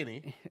sidekick is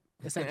Kenny.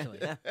 essentially.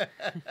 You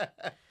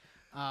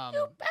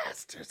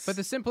bastards. But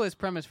the simplest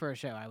premise for a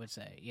show, I would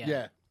say. Yeah.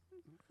 yeah.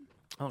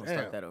 I want to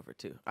start that over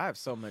too. I have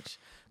so much,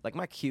 like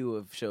my queue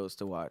of shows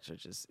to watch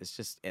it's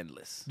just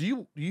endless. Do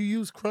you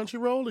use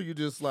Crunchyroll or you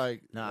just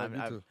like? No, like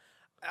YouTube?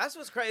 That's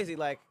what's crazy.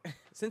 Like,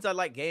 since I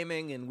like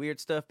gaming and weird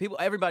stuff,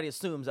 everybody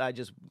assumes I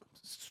just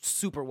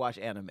super watch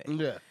anime.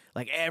 Yeah.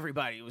 Like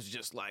everybody was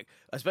just like,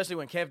 especially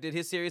when Kev did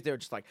his series, they were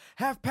just like,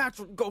 have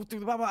Patrick go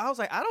through the blah blah. I was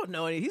like, I don't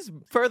know any. He's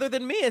further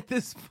than me at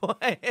this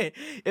point.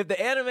 If the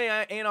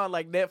anime ain't on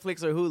like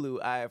Netflix or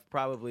Hulu, I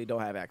probably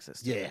don't have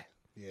access to it.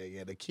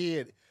 Yeah. The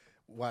kid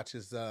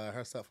watches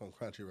herself on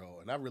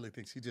Crunchyroll, and I really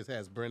think she just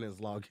has Brennan's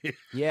login.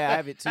 Yeah, I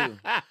have it too.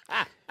 I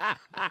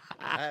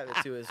have it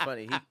too. It's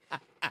funny.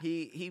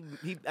 He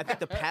I think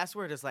the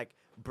password is like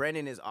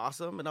Brennan is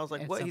awesome, and I was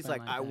like, It's what? He's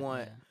something like,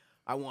 like that,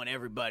 I want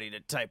everybody to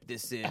type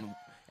this in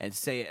and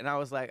say it, and I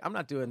was like, I'm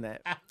not doing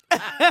that.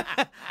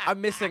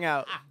 I'm missing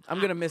out.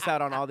 I'm gonna miss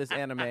out on all this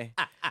anime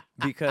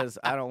because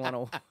I don't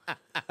want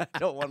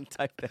to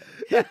type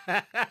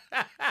that.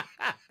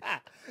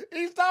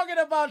 He's talking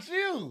about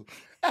you.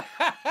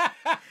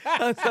 I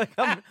was like,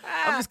 I'm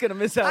just gonna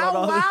miss out on How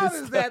all wild this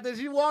is stuff. that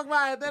you walk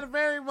by at that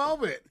very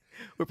moment?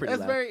 We're pretty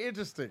That's loud. very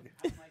interesting.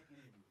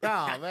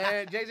 Oh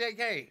man,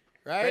 JJK,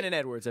 right? Brandon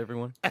Edwards,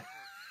 everyone.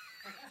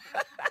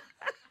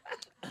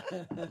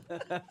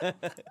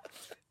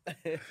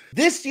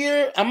 This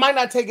year, I might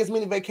not take as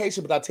many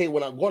vacations, but I'll tell you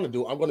what I'm going to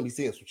do. I'm going to be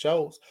seeing some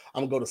shows.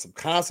 I'm going to go to some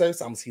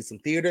concerts. I'm going to see some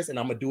theaters, and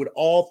I'm going to do it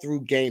all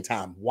through Game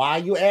Time. Why,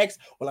 you ask?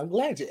 Well, I'm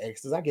glad you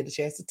asked, because I get a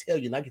chance to tell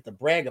you, and I get to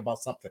brag about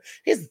something.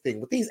 Here's the thing.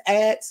 With these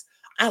ads,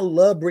 I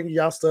love bringing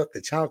y'all stuff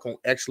that y'all can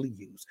actually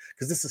use,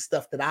 because this is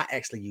stuff that I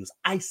actually use.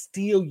 I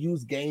still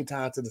use Game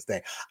Time to this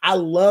day. I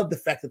love the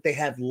fact that they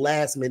have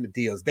last-minute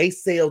deals. They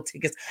sell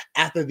tickets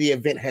after the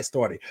event has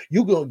started.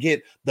 You're going to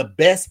get the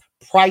best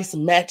price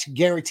match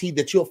guarantee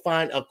that you'll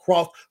find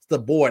across the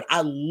board.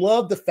 I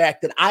love the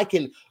fact that I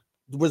can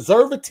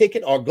reserve a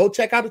ticket or go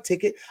check out a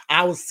ticket.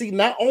 I will see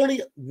not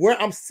only where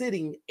I'm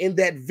sitting in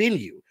that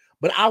venue,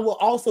 but I will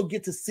also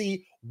get to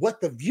see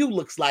what the view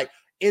looks like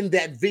in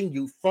that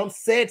venue from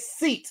said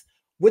seat.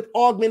 With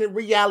augmented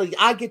reality,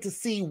 I get to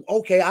see,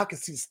 okay, I can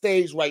see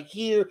stage right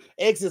here,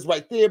 exits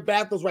right there,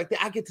 bathrooms right there.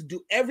 I get to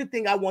do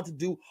everything I want to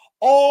do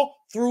all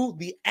through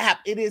the app.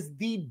 It is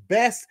the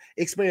best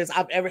experience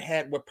I've ever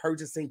had with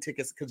purchasing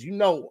tickets, because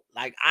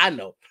like I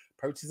know,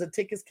 purchasing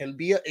tickets can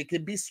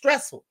be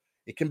stressful.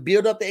 It can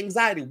build up the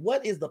anxiety.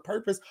 What is the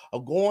purpose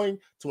of going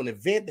to an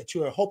event that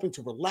you are hoping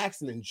to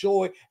relax and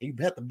enjoy, and you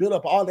have to build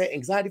up all that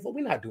anxiety for?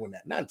 We're not doing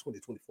that. Not in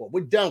 2024.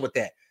 We're done with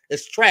that.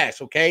 It's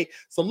trash, okay?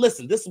 So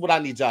listen, this is what I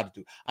need y'all to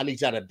do. I need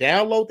y'all to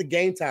download the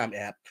Game Time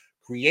app,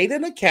 create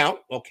an account,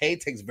 okay?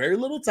 It takes very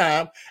little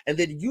time, and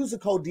then use the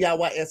code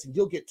DIYS, and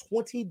you'll get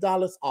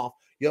 $20 off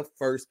your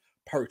first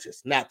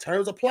purchase. Now,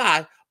 terms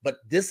apply, but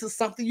this is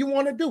something you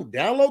want to do.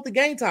 Download the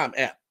Game Time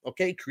app,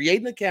 okay?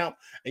 Create an account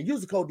and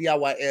use the code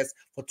DIYS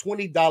for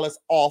 $20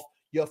 off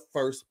your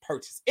first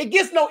purchase. It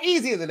gets no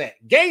easier than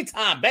that. Game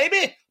Time,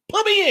 baby.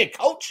 Put me in,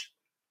 coach.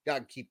 Y'all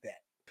can keep that.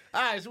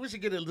 All right, so we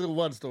should get a little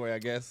one story, I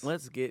guess.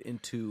 Let's get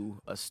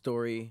into a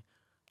story.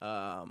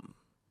 Damn.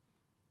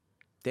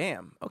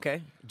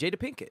 Okay. Jada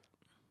Pinkett.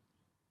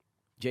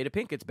 Jada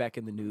Pinkett's back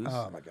in the news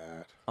Oh my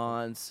God.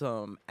 on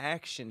some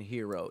action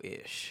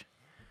hero-ish.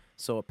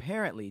 So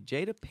apparently,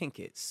 Jada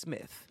Pinkett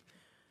Smith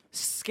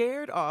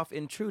scared off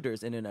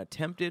intruders in an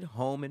attempted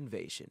home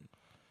invasion.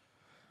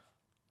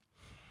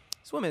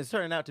 This woman is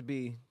turning out to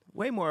be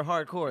way more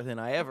hardcore than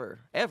I ever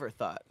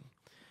thought.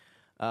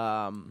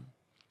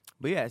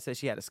 But yeah, it says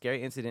she had a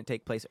scary incident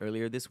take place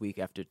earlier this week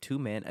after 2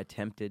 men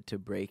attempted to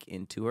break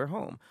into her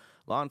home.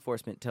 Law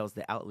enforcement tells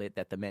the outlet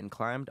that the men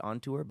climbed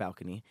onto her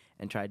balcony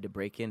and tried to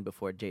break in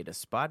before Jada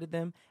spotted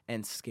them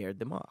and scared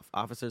them off.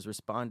 Officers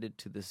responded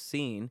to the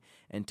scene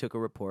and took a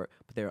report,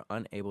 but they were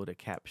unable to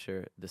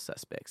capture the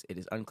suspects. It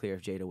is unclear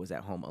if Jada was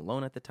at home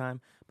alone at the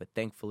time, but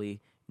thankfully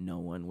no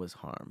one was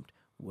harmed.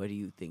 What do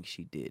you think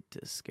she did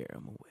to scare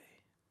them away?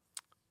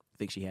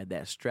 Think she had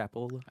that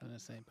strapola? I was gonna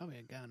say probably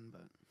a gun,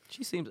 but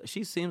She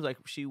seems like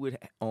she would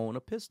own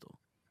a pistol.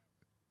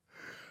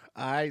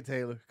 All right,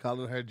 Taylor,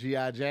 calling her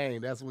G.I.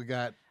 Jane. That's what we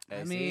got.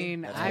 Hey, I see?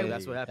 mean,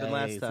 that's what happened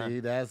last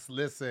time. See,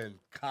 listen,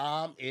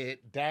 calm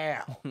it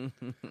down.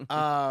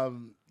 I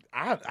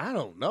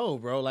don't know,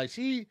 bro. Like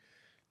she,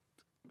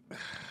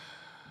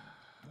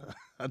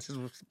 I just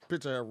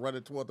picture her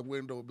running toward the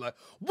window, like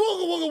wooga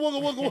wooga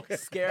wooga wooga wooga,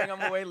 Scaring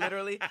them away,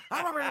 literally.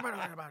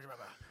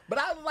 But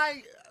I was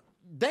like,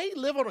 they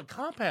live on a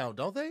compound,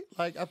 don't they?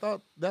 Like I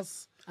thought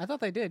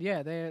they did. Yeah,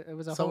 it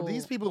was a so whole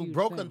these people huge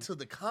broke thing. into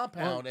the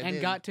compound and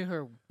then, got to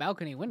her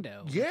balcony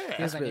window. Yeah. Feels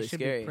That's like really it should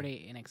scary. be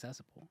pretty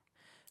inaccessible.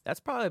 That's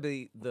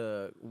probably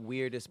the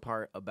weirdest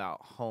part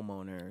about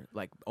homeowner,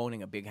 like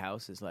owning a big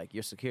house, is like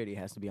your security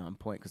has to be on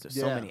point because there's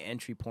so Yeah. many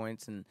entry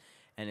points, and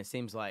it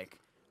seems like,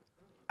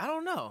 I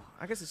don't know.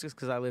 I guess it's just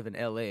because I live in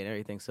LA and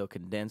everything's so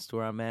condensed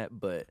where I'm at,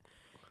 but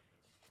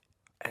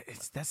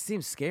that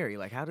seems scary.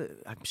 Like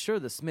I'm sure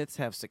the Smiths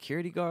have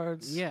security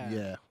guards. Yeah.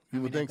 Yeah, I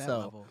you would mean, at think that so.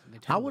 level, they I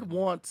totally would would.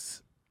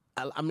 want.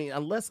 I mean,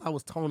 unless I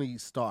was Tony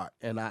Stark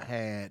and I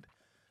had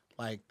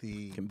like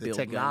Can the build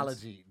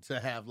technology to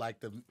have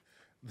like the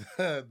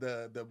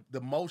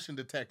motion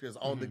detectors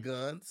on the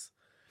guns,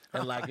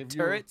 and like if you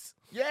Turrets.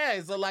 yeah,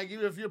 so like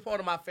if you're part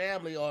of my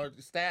family or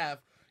staff,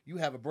 you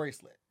have a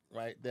bracelet,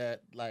 right?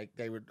 That like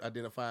they would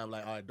identify them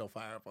like, all right, don't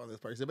fire up on this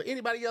person. But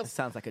anybody That else,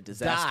 sounds like a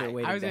disaster Die.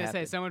 waiting I was to gonna say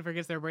happen. someone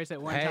forgets their bracelet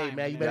one hey time.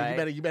 man, and you then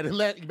Right. better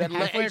let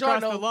halfway HR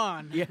across know. the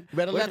lawn. Yeah. You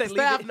better What if let the they leave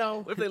staff it- know.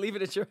 What if they leave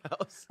it at your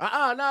house?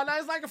 No,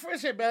 it's like a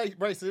friendship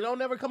bracelet. It don't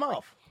never come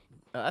off.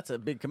 That's a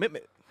big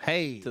commitment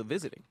Hey, to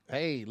visiting.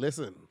 hey,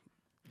 listen.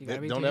 You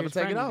gotta be Don't two ever years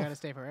take it friend, off. You gotta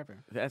stay forever.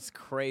 That's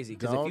crazy.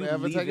 Because Don't if you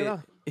ever leave take it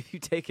off. if you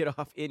take it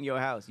off in your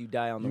house, you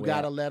die on the You way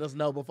gotta out. let us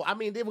know before. I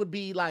mean, it would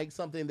be like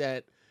something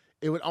that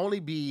it would only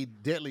be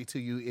deadly to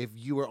you if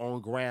you were on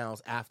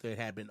grounds after it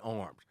had been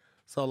armed.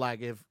 So,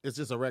 like, if it's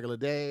just a regular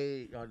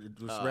day or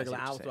just I see regular what you're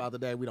hours saying. throughout the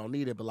day, we don't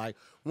need it. But like,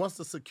 once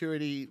the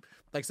security,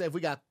 like, say if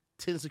we got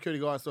 10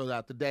 security guards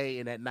throughout the day,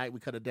 and at night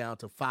we cut it down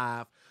to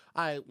 5.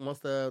 All right, once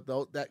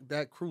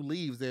that crew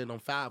leaves, then on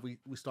 5 we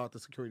start the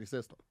security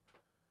system.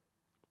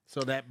 So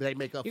that they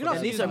make up You for can that.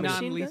 also these use are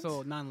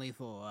machine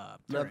non-lethal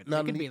turrets.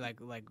 It could be like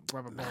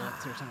rubber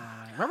bullets or something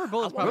like that. Rubber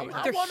bullets probably.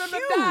 I They're want them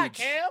to die, huge.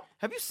 Cam.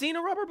 Have you seen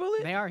a rubber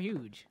bullet? They are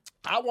huge.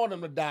 I want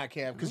them to die,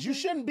 Cam, because you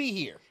shouldn't be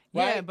here.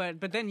 Yeah, Right?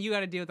 but then you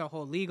got to deal with the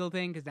whole legal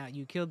thing because now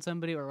you killed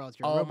somebody or else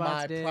your On robots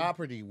my did.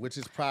 property, which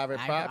is private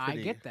I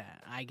property. get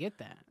that. I get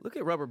that. Look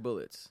at rubber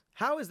bullets.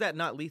 How is that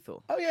not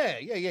lethal? Oh yeah.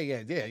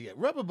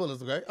 Rubber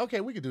bullets, okay? Okay,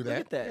 we can do that. Look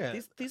at that.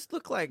 Yeah. These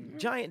look like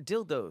giant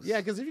dildos. Yeah,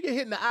 because if you get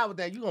hit in the eye with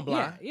that, you're gonna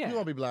blind. Yeah. You're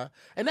gonna be blind.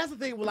 And that's the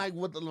thing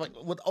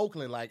with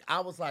Oakland. Like I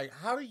was like,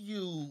 how do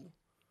you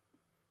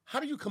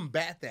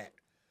combat that?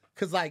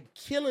 Because like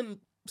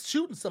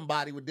shooting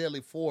somebody with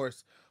deadly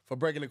force for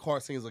breaking the car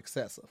seems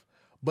excessive.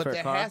 But For a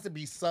there car? has to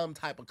be some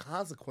type of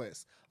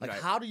consequence. Like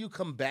Right. how do you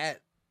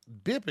combat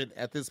bipping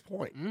at this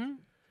point? Mhm.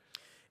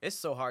 It's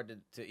so hard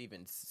to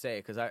even say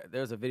because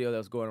there was a video that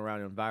was going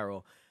around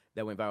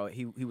that went viral.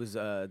 He was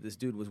this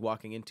dude was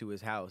walking into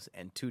his house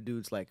and 2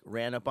 dudes like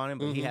ran up on him,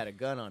 but he had a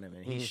gun on him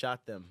and he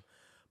shot them.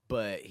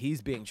 But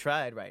he's being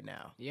tried right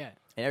now, Yeah.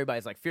 and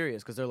everybody's like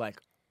furious because they're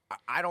like,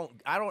 I don't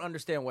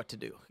understand what to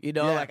do. You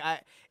know, Yeah.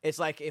 it's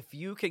like if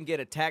you can get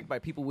attacked by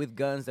people with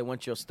guns, they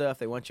want your stuff,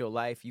 they want your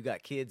life. You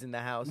got kids in the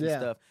house and Yeah.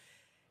 stuff,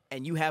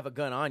 and you have a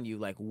gun on you.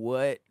 Like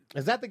what?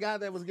 Is that the guy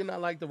that was getting out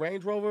like the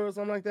Range Rover or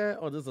something like that?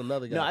 Or this is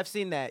another guy? No, I've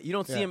seen that. You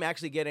don't see Yeah. him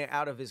actually getting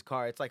out of his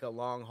car. It's like a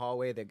long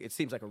hallway that it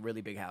seems like a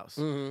really big house.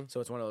 Mhm.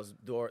 So it's one of those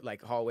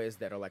hallways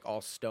that are like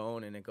all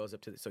stone and it goes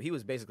up to. So he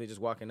was basically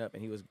just walking up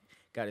and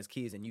got his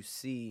keys and you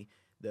see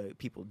the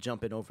people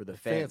jumping over the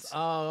fence.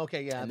 Oh,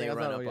 okay, yeah. I And think they I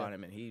run saw up it, yeah. on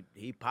him and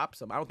he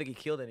pops him. I don't think he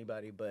killed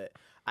anybody, but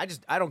I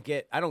don't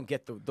get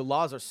the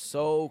laws are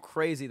so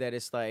crazy that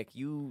it's like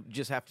you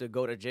just have to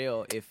go to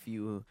jail if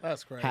you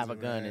That's crazy. have a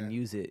gun man. and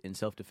use it in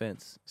self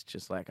defense. It's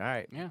just like all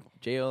right, Yeah.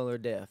 jail or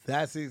death.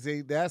 That's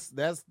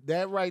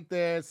that right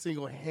there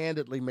single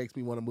handedly makes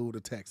me want to move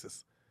to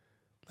Texas.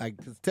 Like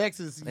 'cause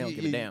Texas, They don't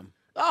give a damn.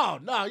 Oh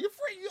no, you're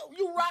free.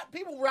 You ride.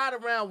 People ride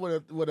around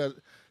with a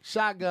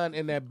shotgun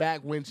in their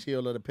back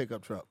windshield of the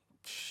pickup truck.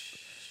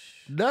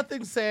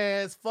 Nothing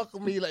says fuck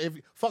with me like if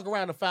you fuck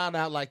around and find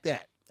out like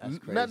that. That's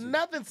crazy.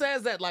 Nothing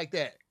says that like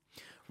that.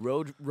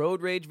 Road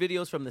rage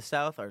videos from the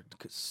South are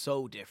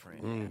so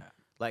different.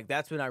 Like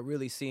that's when I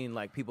really seen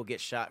like people get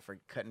shot for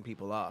cutting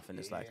people off, and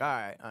it's like, all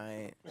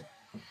right,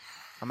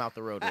 I'm out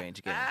the road range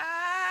again.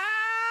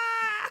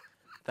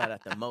 Thought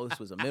at the most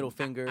was a middle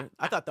finger.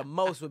 I thought the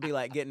most would be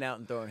like getting out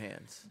and throwing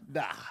hands,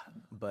 Nah.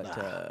 but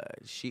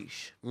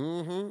sheesh.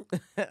 Mm-hmm.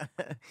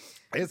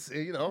 It's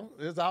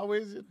it's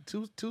always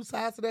two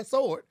sides to that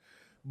sword.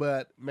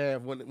 But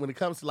man, when it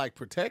comes to like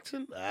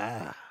protection,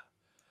 I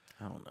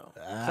don't know.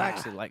 I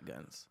actually like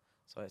guns,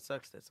 so it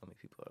sucks that so many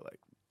people are like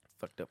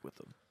fucked up with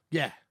them.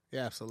 yeah,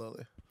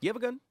 absolutely. You have a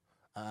gun?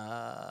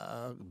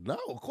 No,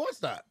 of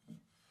course not.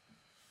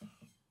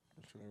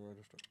 Should I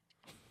register?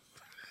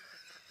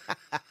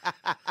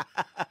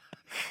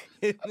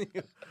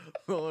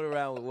 Rolling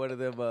around with one of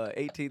them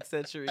 18th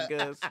century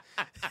guns,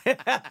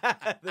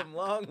 them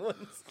long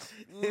ones.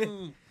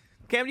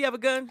 Cam, do you have a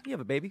gun? You have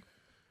a baby.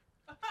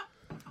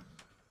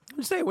 I'm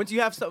just saying, once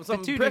you have The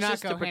something two do not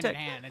precious go to hand in protect.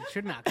 hand. It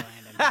should not go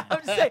hand in hand.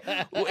 I'm just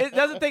saying, it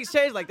doesn't things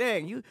change? Like,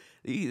 dang,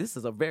 this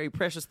is a very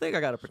precious thing I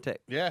gotta protect.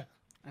 Yeah.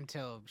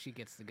 Until she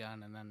gets the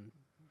gun, and then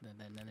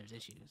there's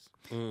issues.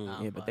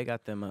 Yeah, but they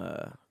got them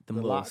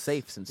little locks.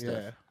 safes and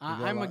stuff. Yeah.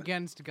 I'm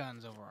against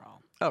guns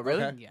overall. Oh,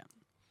 really? Okay. Yeah.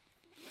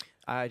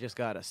 I just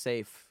got a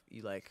safe.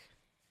 You like,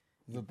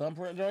 The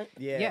thumbprint joint?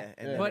 yeah,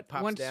 and then it But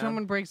pops once down.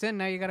 someone breaks in,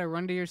 now you got to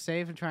run to your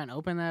safe and try and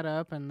open that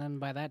up, and then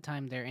by that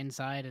time they're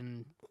inside.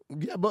 And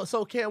Yeah, but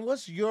so Cam,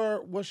 what's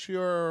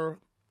your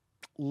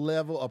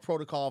level of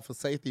protocol for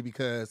safety?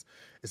 Because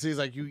it seems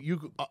like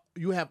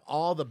you have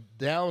all the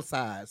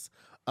downsides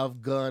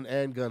of gun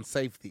and gun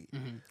safety.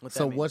 What's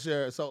So that mean? what's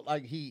your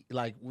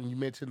like when you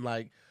mentioned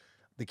like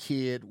the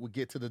kid would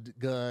get to the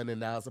gun and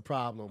now it's a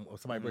problem, or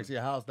somebody breaks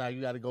your house, now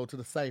you got to go to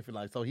the safe, and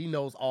like so he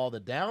knows all the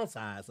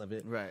downsides of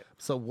it. Right.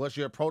 So what's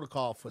your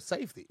protocol for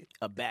safety?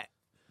 A bat.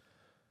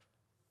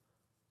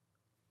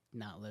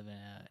 not living.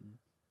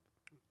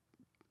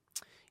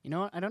 You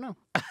know what? I don't know.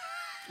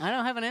 I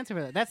don't have an answer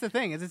for that. That's the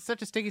thing. Is it's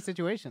such a sticky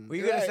situation. Were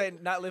you gonna Right. say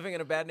not living in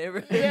a bad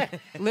neighborhood?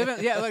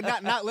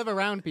 Like not live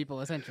around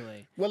people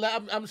essentially. Well,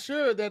 I'm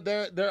sure that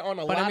they're on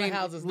a But lot I mean, of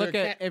houses. look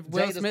near at if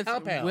Will Jada's Smith's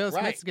compound, Will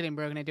right. Smith's getting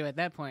broken into at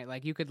that point.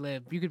 Like you could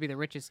be the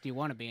richest you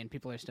want to be, and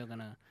people are still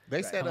gonna.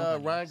 They said Right.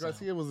 Ryan So-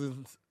 Garcia was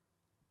in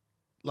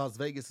Las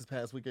Vegas this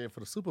past weekend for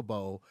the Super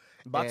Bowl.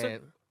 Boxer?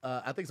 And,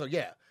 I think so,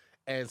 yeah.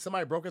 And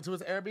somebody broke into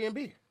his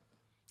Airbnb.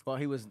 Well,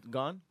 he was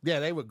gone. Yeah,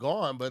 they were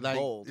gone, but like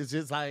Bold. it's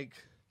just like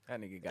That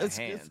nigga got it's,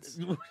 hands.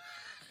 it's-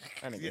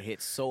 That nigga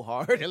hit so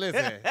hard. Hey,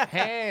 listen,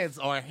 hands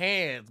are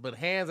hands, but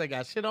hands ain't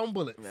got shit on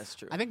bullets. That's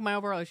true. I think my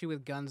overall issue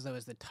with guns though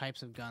is the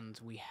types of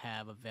guns we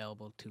have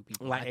available to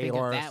people. Like I think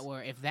ARs.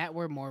 if that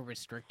were more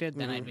restricted,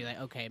 then I'd be like,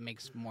 okay, it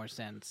makes more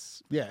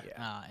sense. Yeah,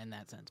 In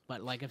that sense,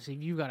 but like if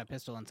you got a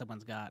pistol and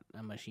someone's got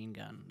a machine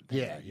gun, then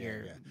yeah.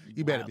 you're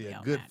You better be wildly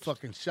a good outmatched.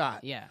 fucking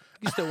shot. Yeah,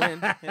 you still win.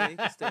 Yeah, you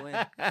can still win.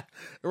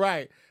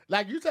 Right.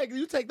 Like you take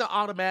the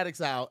automatics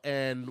out,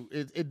 and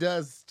it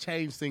does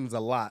change things a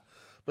lot.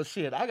 But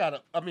shit,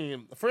 a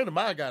friend of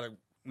mine got a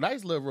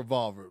nice little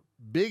revolver,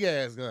 big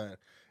ass gun,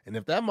 and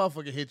if that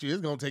motherfucker hit you,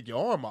 it's gonna take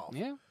your arm off.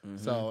 yeah.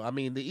 So I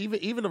mean,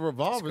 even the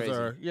revolvers crazy.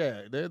 are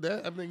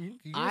they're I mean, you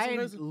get some I'd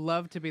crazy-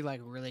 love to be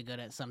like really good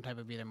at some type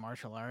of either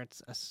martial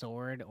arts, a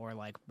sword, or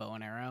like bow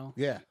and arrow.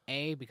 yeah,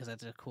 Because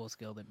that's a cool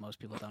skill that most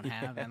people don't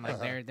have, and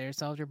like there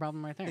solves your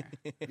problem right there.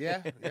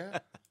 yeah.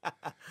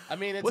 I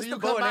mean, until What's you the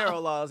bow come and out-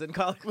 arrow laws in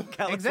California?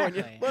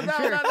 Exactly. Well, I'm no,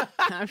 sure. no, no.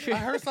 I'm sure. I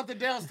heard something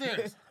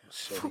downstairs.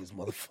 Show these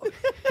motherfuckers.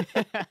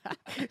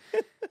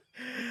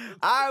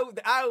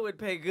 I would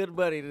pay good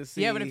money to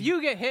see. Yeah, but if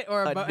you get hit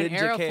or a an ninja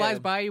arrow flies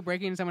cam. by you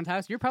breaking into someone's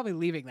house, you're probably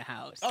leaving the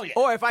house. Oh yeah.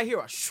 or if I hear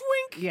a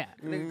swink, Yeah.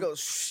 and it goes,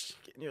 shh,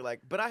 and you're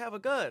like, but I have a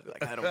gun.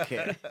 Like, I don't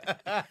care.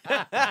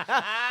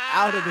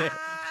 Out of there.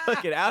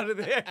 Fucking out of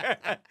there.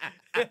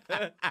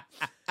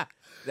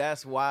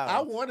 That's wild.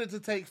 I wanted to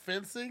take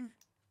fencing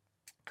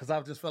because I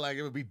just felt like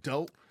it would be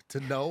dope to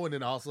know, and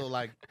then also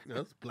like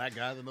it's a black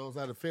guy that knows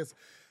how to fence.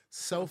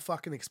 So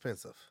fucking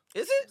expensive.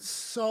 Is it?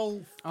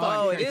 So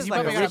Oh, it fucking is you like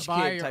a probably rich gotta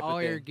buy kid your, type of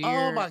all your thing. gear.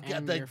 Oh my god,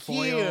 and the your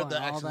foil gear, and the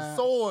all actual that.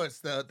 swords,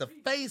 the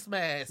face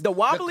mask, The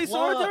wobbly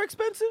swords club. are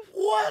expensive?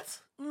 What,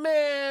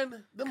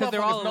 man? Them 'Cause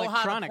they're motherfuckers all know how to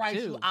electronic, price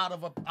too. you out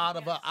of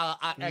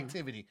a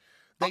activity.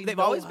 They've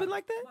know always how- been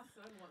like that?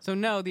 So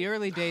no, the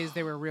early days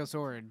they were real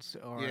swords,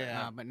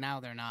 Yeah. but now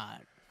they're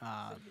not.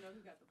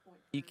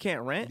 You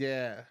can't rent?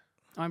 Yeah,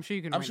 I'm sure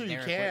you can. I'm rent sure you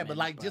their can, but equipment,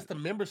 like just the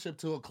membership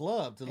to a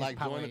club to like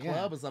join probably- a yeah.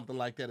 club or something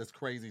like that is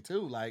crazy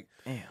too. Like,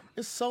 Damn.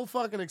 it's so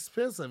fucking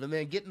expensive, and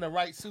then getting the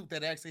right suit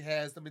that actually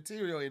has the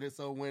material in it,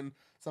 so when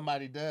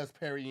somebody does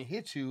parry and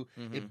hit you,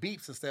 it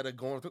beeps instead of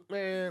going through.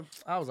 Man,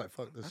 I was like,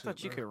 fuck this I shit.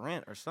 thought you bro. could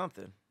rent or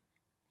something.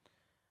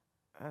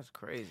 That's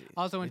crazy.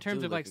 Also, in They terms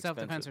do of look like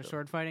self-defense or expensive, though.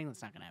 sword fighting,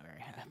 that's not gonna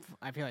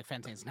I feel like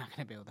fencing's not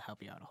gonna be able to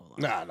help you out a whole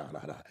lot.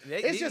 No. They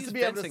It's just use to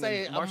be able to fencing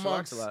say and martial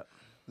arts amongst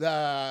a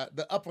lot.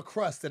 the upper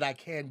crust that I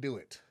can do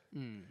it.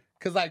 Mm.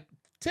 Cause like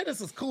tennis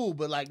is cool,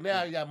 but like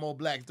now you got more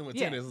blacks doing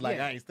Yeah, tennis. It's like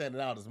yeah. I ain't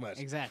standing out as much.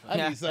 Exactly.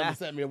 I need something to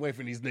set me away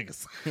from these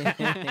niggas.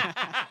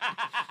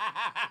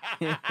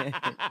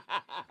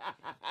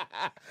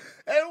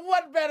 And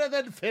what better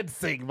than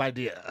fencing, my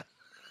dear?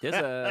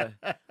 I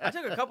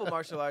took a couple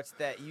martial arts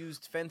that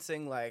used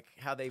fencing, like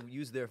how they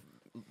use their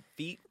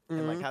feet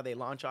and like how they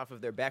launch off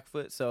of their back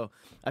foot. So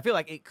I feel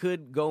like it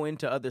could go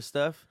into other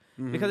stuff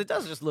because it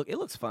does just it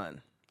looks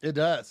fun. It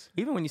does.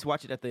 Even when you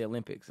watch it at the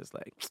Olympics, it's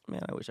like,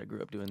 man, I wish I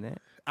grew up doing that.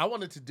 I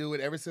wanted to do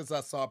it ever since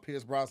I saw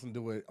Pierce Brosnan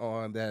do it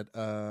on that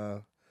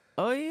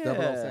Oh yeah,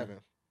 007.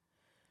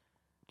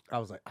 I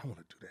was like, I want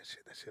to do that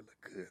shit. That shit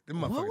look good. Them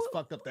motherfuckers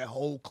fucked up that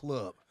whole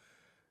club.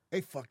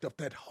 They fucked up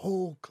that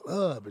whole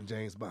club in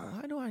James Bond.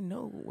 Why do I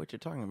know what you're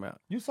talking about?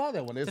 You saw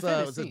that one. It's a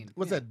famous scene,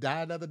 what's yeah. that?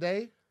 Die Another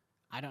Day?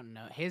 I don't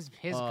know his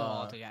goal.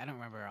 Altogether. I don't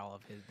remember all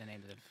of the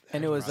names of.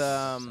 And it was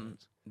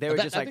episodes. they were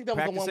That- just I like think that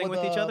was the one practicing with,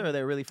 with each other, or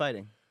they were really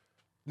fighting.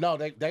 No,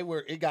 they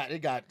were. It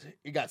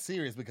got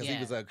serious because he Yeah.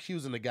 was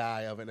accusing the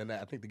guy of it, and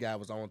I think the guy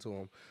was on to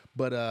him.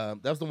 But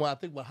that was the one I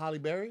think with Holly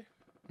Berry.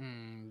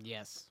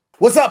 Yes.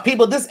 What's up,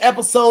 people? This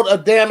episode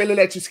of Damn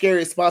Internet You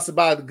Scary is sponsored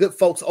by the good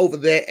folks over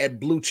there at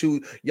Blue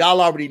Chew.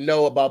 Y'all already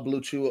know about Blue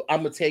Chew.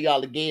 I'm gonna tell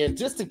y'all again,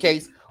 just in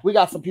case we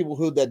got some people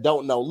who that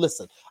don't know.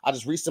 Listen, I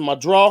just reached in my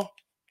drawer.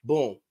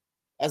 Boom,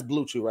 that's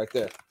Blue Chew right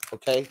there.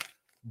 Okay,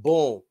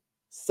 boom.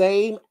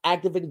 Same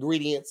active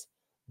ingredients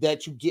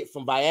that you get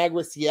from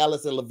Viagra,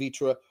 Cialis, and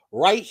Levitra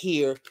right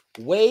here.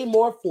 Way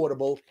more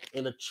affordable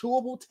in a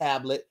chewable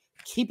tablet.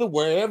 Keep it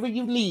wherever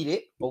you need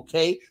it.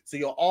 Okay, so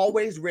you're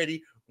always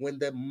ready when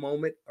the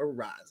moment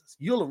arises.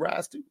 You'll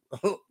arise too.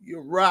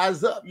 You'll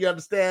rise up. You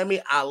understand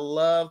me? I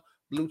love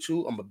Blue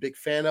Chew. I'm a big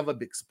fan of it,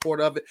 big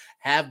supporter of it.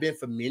 Have been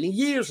for many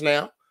years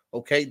now.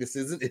 Okay,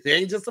 it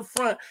ain't just a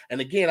front. And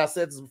again, I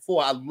said this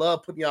before. I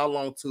love putting y'all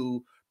on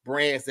to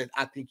brands that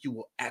I think you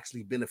will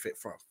actually benefit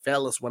from.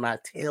 Fellas, when I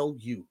tell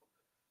you, you know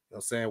what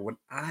I'm saying? When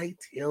I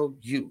tell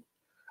you,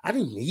 I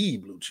didn't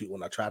need Blue Chew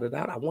when I tried it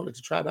out. I wanted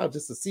to try it out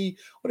just to see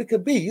what it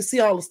could be. You see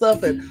all the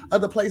stuff at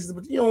other places,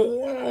 but I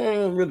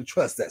don't really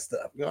trust that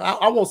stuff.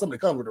 I want something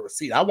to come with a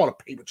receipt. I want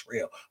a paper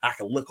trail I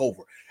can look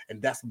over.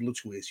 And that's what Blue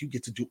Chew is. You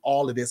get to do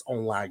all of this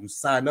online. You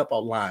sign up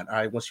online. All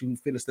right. Once you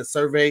finish the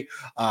survey,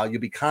 you'll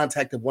be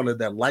contacted one of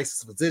their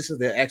licensed physicians.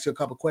 They'll ask you a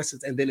couple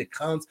questions, and then it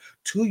comes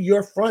to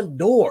your front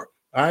door.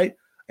 All right.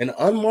 An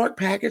unmarked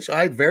package, all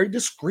right, very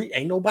discreet.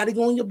 Ain't nobody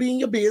going to be in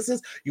your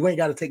business. You ain't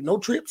got to take no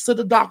trips to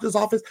the doctor's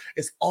office.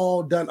 It's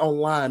all done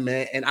online,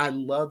 man. And I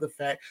love the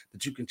fact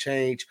that you can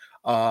change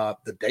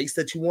the dates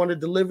that you want to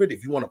deliver it.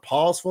 If you want to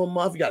pause for a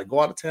month, you got to go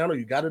out of town, or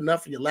you got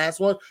enough for your last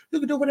one, you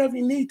can do whatever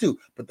you need to.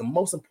 But the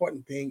most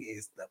important thing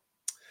is the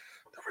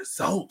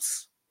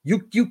results. You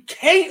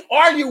can't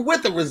argue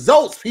with the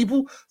results,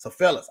 people. So,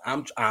 fellas,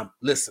 I'm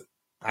listen.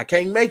 I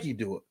can't make you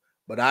do it,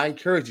 but I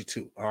encourage you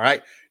to. All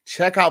right.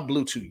 Check out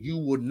Blue Chew. You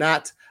will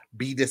not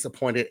be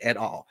disappointed at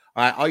all.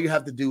 All right. All you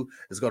have to do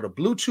is go to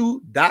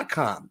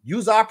bluechew.com.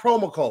 Use our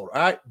promo code.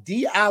 All right.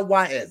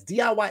 DIYS.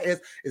 DIYS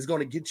is going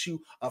to get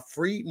you a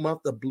free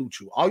month of Blue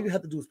Chew. All you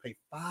have to do is pay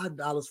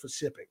 $5 for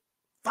shipping.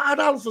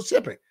 $5 for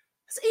shipping.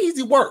 It's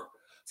easy work.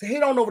 So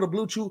head on over to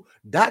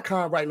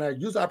bluechew.com right now.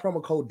 Use our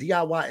promo code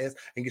DIYS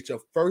and get your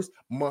first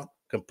month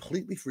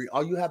completely free.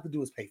 All you have to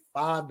do is pay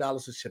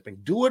 $5 for shipping.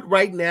 Do it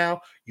right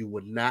now. You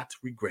will not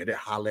regret it.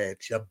 Holla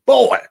at your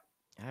boy.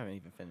 I haven't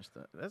even finished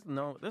that. There's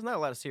not a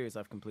lot of series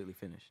I've completely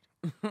finished.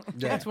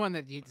 That's one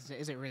that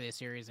isn't really a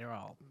series. They're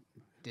all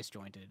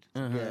disjointed.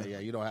 Yeah.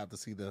 You don't have to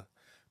see the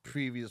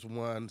previous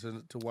one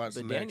to watch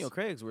The the Daniel next.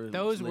 Craig's were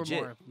Those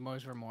legit.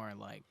 were more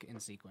like in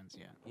sequence.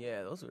 Yeah.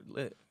 Yeah, those were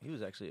lit. He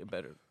was actually a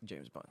better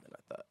James Bond than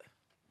I thought.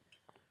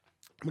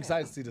 I'm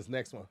excited to see this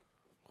next one.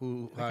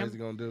 How is he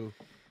gonna do?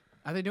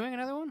 Are they doing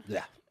another one?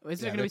 Yeah.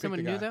 Is there Yeah, going to they be someone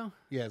picked the new guy. though?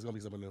 Yeah, it's gonna be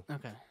someone new.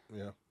 Okay.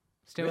 Yeah.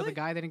 Still with Really? the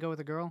guy. They didn't go with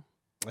the girl.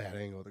 Yeah,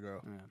 they ain't go with the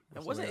girl. Yeah.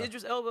 And wasn't yeah.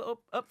 Idris Elba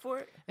up for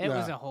it? It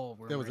was Nah. a whole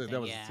rumor That was it. thing.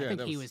 That was- yeah, yeah, I think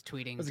that he was- was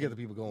tweeting. Let's get the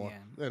people going. Yeah.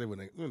 Yeah, they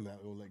wouldn't.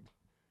 Like,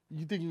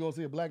 you think you're gonna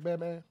see a black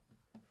Batman?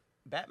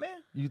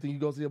 Batman? You think you're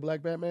gonna see a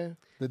black Batman?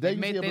 The day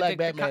you see a they- black they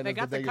Batman they is the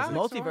got day the you see.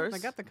 comics for him. Multiverse. They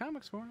got the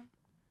comics for him.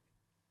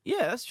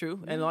 Yeah, that's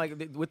true. And like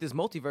with this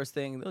multiverse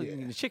thing,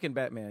 the chicken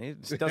Batman,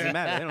 it just doesn't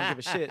matter. They don't give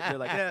a shit. They're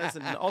like, yeah, it's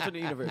an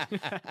alternate universe.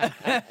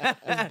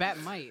 It's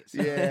Bat-Mite.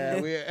 So.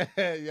 Yeah,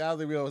 I don't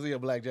think we don't see a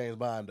black James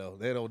Bond though.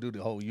 They don't do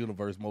the whole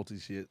universe multi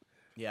shit.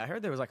 Yeah, I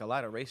heard there was like a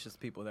lot of racist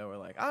people that were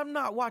like, I'm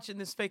not watching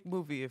this fake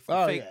movie if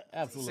Oh, fake yeah,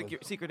 absolutely.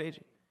 secret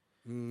agent.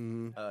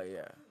 Mm-hmm. Oh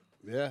yeah.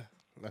 Yeah,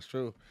 that's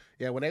true.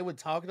 Yeah, when they were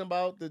talking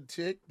about the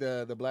chick,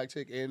 the black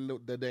chick in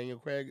the Daniel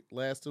Craig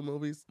last two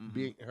movies,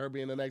 being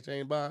the next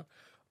James Bond,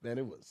 then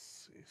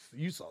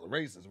you saw the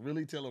racists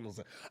really telling them,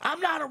 I'm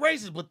not a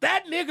racist, but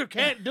that nigger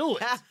can't do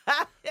it.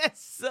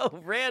 That's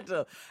so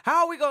random.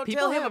 How are we gonna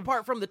People tell him have-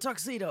 apart from the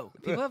tuxedo?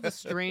 People have the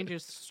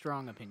strangest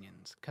strong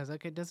opinions because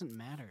like it doesn't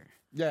matter.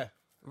 Yeah,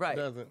 Right.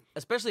 it doesn't.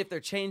 Especially if they're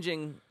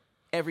changing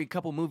every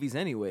couple movies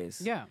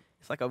anyways. Yeah.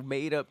 It's like a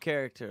made up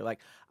character. Like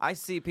I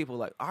see people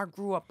like, I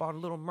grew up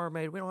on Little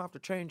Mermaid. We don't have to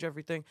change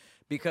everything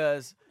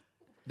because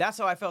that's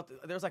how I felt.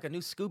 There was like a new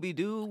Scooby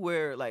Doo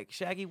where like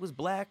Shaggy was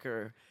black,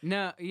 or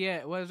No, yeah,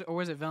 it was or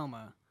was it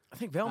Velma? I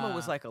think Velma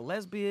was like a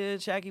lesbian.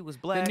 Shaggy was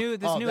black. This new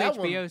that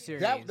HBO one,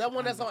 series. That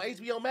one that's on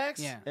HBO Max.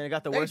 Yeah. and it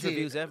got the They worst did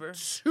reviews ever.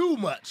 Too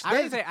much.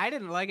 I would say I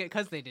didn't like it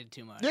because they did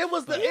too much. It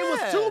was but- it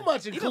was too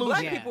much Even inclusion.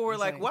 black Yeah, people were it's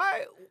like,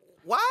 like-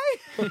 why?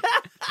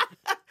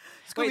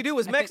 Scooby Doo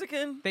was I think-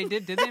 Mexican. They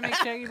did they make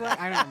Shaggy black?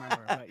 I don't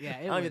remember, but yeah,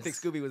 it I don't even think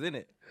was- Scooby was in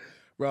it.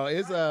 Bro,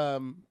 it's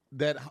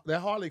that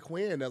Harley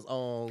Quinn that's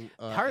on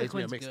Harley HBO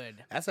Quinn's Max.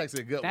 good. That's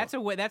actually a good That's one.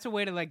 a way. That's a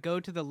way to like go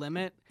to the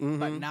limit, but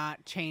Mhm.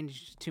 not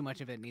change too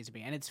much of it needs to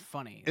be, and it's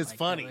funny. It's Like,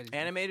 funny. it's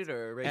Animated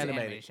or an rated?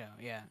 Animated. show.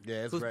 Yeah.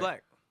 Yeah, it's Who's great.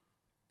 black?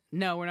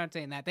 No, we're not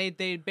saying that.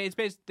 It's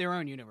based their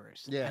own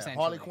universe. Yeah, essentially.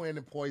 Harley Quinn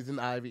and Poison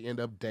Ivy end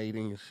up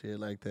dating and shit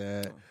like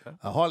that. Okay.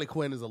 Harley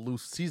Quinn is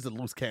she's a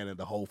loose cannon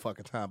the whole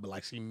fucking time, but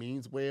like she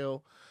means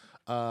well.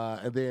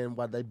 And then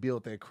while they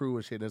built their crew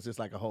and shit, it's just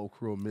like a whole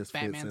crew of misfits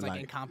Batman's and like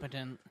like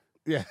incompetent.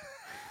 yeah.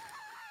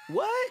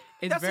 What?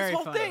 It's That's very his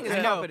whole funny. thing is I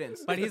know,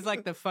 confidence. But he's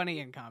like the funny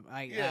in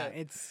like Yeah.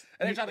 it's.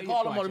 And they try to you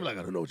call him watch on him it. like,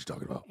 I don't know what you're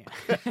talking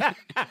about.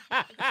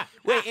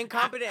 Wait,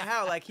 incompetent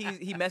how? Like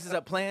he messes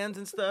up plans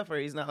and stuff, or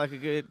he's not like a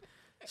good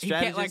He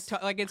can't strategist?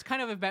 like it's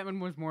kind of if Batman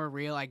was more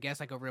real, I guess,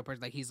 like a real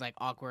person. Like he's like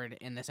awkward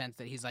in the sense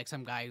that he's like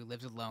some guy who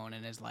lives alone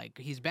and is like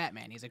he's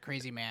Batman. He's a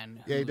crazy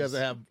man. Yeah, he who's-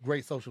 doesn't have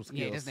great social skills.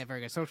 Yeah, he doesn't have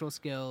very good social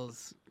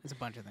skills. It's a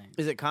bunch of things.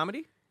 Is it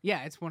comedy?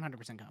 Yeah, it's 100%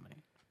 comedy.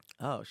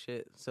 Oh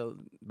shit! So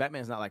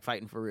Batman's not like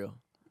fighting for real.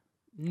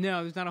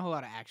 No, there's not a whole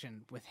lot of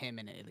action with him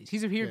in it. At least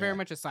he's Yeah. very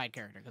much a side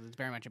character because it's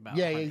very much about.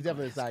 Yeah, Harley he's Quinn.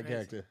 definitely a side crazy.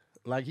 character.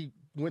 Like he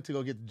went to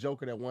go get the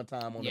Joker that one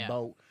time on the Yeah.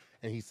 boat,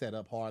 and he set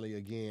up Harley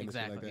again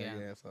Exactly, and shit like that.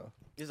 yeah. Yeah, so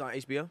This is on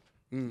HBO.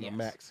 on Yes.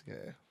 Max. Yeah,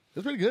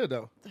 it's pretty good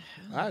though.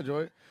 I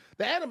enjoy it.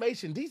 The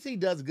animation, DC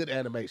does good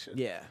animation.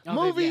 Yeah. Oh,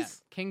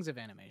 Movies? Kings of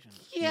Animation.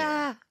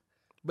 Yeah.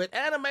 But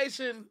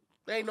animation,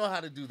 they know how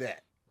to do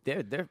that.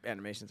 Their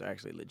animations are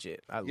actually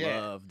legit. I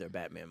Yeah. love their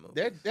Batman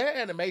movies. Their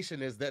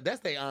animation is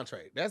that's their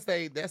entree. That's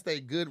they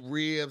good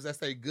ribs. That's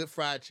they good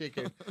fried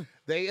chicken.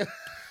 they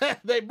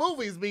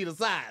movies be the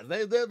size.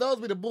 Those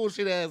be the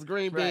bullshit ass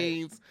green Right.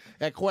 beans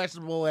and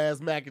questionable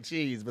ass mac and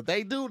cheese. But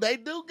they do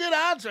good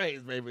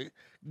entrees, baby.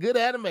 Good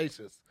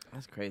animations.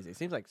 That's crazy. It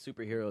seems like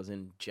superheroes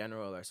in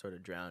general are sort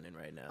of drowning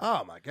right now.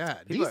 Oh my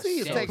god, People DC are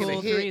is so taking a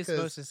Deadpool hit 3 is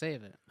supposed 'cause to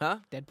save it. Huh?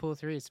 Deadpool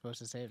 3 is supposed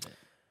to save it.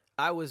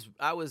 I was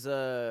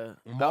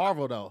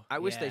Marvel though. I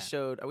wish Yeah.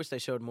 they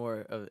showed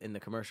more in the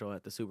commercial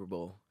at the Super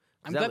Bowl.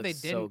 'Cause I'm that glad they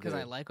looks didn't so because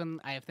I good. like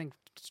when I think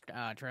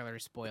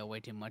trailers spoil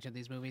way too much of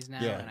these movies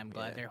now, Yeah. and I'm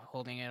glad Yeah. they're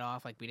holding it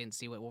off. Like we didn't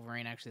see what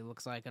Wolverine actually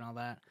looks like and all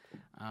that,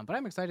 but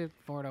I'm excited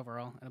for it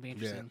overall. It'll be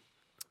interesting.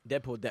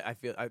 Deadpool. I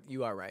feel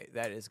you are right.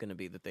 That is going to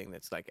be the thing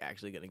that's like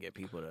actually going to get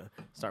people to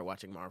start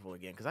watching Marvel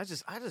again. Because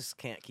I just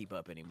can't keep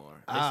up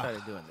anymore. They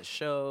started doing the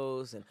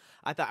shows, and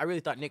I really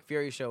thought Nick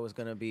Fury's show was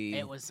going to be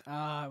It was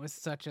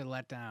such a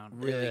letdown.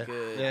 really Yeah.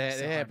 good. Yeah, So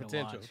they had hard to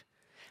potential. watch.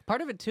 Part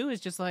of it too is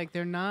just like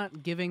they're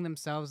not giving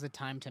themselves the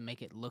time to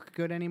make it look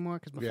good anymore.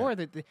 Because before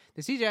the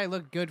CGI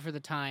looked good for the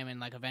time and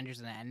like Avengers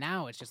and that, and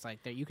now it's just like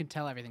you can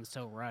tell everything's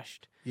so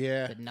rushed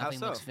Yeah. that nothing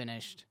so? looks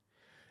finished.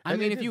 I And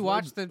mean, they if you just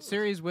watch wouldn't- the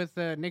series with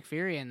Nick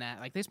Fury and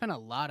that, like they spent a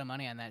lot of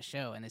money on that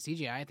show, and the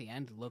CGI at the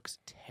end looks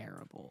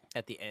terrible.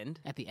 At the end,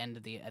 At the end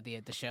of the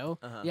show,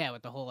 Uh-huh. yeah,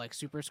 with the whole like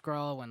super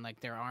scroll when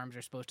like their arms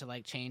are supposed to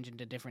like change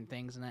into different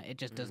things and that, it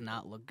just does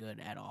not look good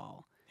at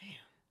all.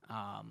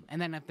 And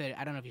then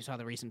I don't know if you saw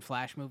the recent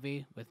Flash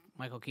movie with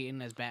Michael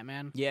Keaton as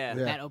Batman. yeah.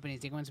 Yeah. That opening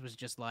sequence was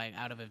just like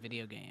out of a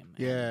video game.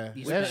 And Yeah.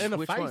 you And, spent- the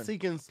Which fight one?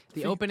 sequence.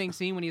 the opening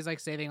scene when he's like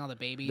saving all the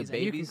babies, and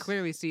you can babies?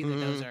 clearly see that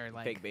those are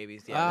like Fake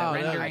babies. Oh, Yeah, that- I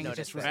rendering noticed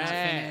just was that. not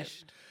Right.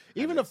 finished.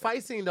 Even the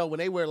fight scene though, when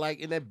they were like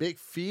in that big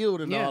field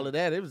and Yeah. all of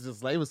that, it was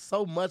just like it was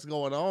so much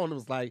going on. It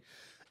was like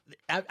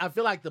I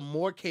feel like the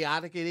more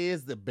chaotic it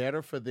is, the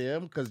better for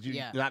them because you're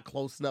Yeah. not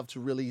close enough to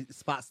really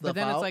spot stuff But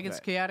then out. it's like it's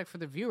chaotic for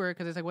the viewer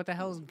because it's like, what the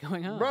hell is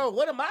going on? Bro,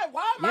 why am I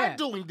Yeah.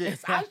 doing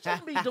this? I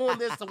shouldn't be doing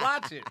this to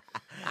watch it.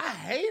 I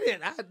hate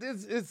it.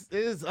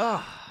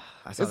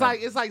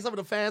 It's like some of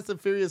the Fast and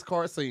Furious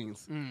car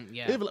scenes.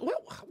 Yeah. They be like,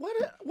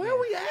 where are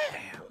we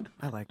at?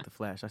 I like the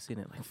Flash. I've seen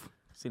it like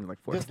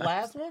 4 This times.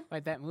 last one?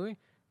 Like that movie?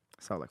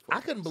 I saw it like 4 I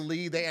couldn't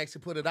believe they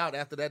actually put it out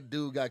after that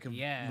dude got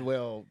Yeah.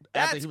 after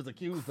That's he was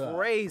accused of.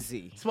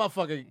 crazy. This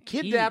motherfucker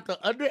kidnapped an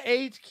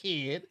underage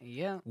kid,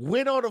 Yeah.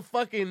 went on a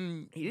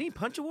fucking Did he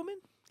punch a woman?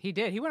 He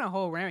did. He went a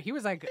whole round. He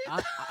was like,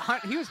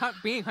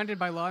 being hunted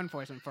by law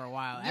enforcement for a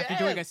while after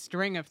doing a Yes.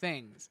 string of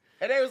things.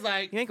 and they was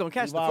like, You ain't gonna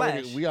catch "We've the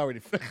already- Flash." We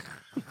already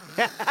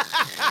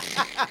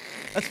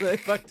That's where they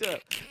fucked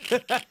up.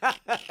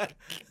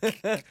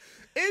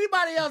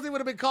 anybody else he would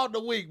have been caught in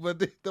a week, but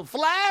the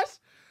Flash,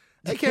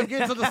 they kept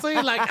getting to the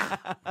scene like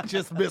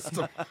just missed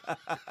him.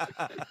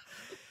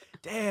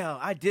 Damn,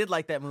 I did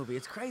like that movie.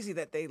 It's crazy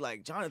that they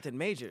like Jonathan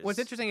Majors. What's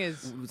interesting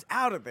is was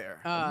out of there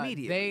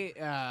immediately.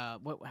 they I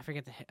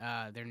forget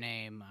their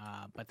name,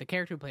 but the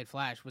character who played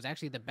Flash was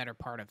actually the better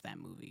part of that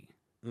movie.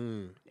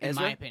 In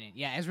Ezra? my opinion,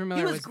 yeah, Ezra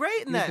Miller was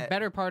great in he was the that.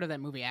 better part of that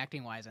movie,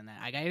 acting wise. In that,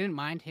 I didn't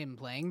mind him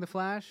playing the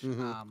Flash,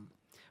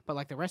 but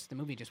like the rest of the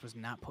movie just was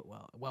not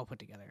well put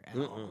together at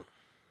all.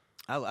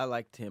 I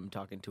liked him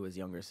talking to his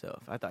younger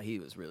self. I thought he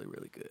was really,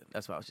 really good.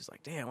 That's why I was just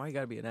like, damn, why you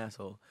gotta be an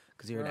asshole?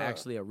 Because you're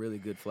actually a really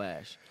good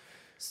Flash.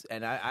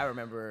 And I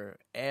remember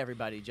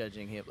everybody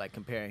judging him, like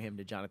comparing him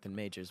to Jonathan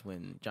Majors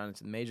when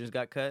Jonathan Majors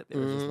got cut. It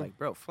was just like,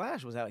 bro,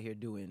 Flash was out here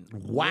doing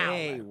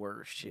way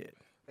worse shit.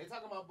 They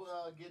talking about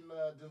getting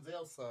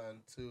Denzel's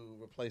son to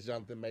replace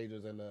Jonathan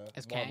Majors in the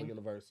As Marvel Kang?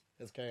 universe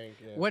as Kang.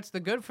 Yeah. What's the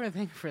good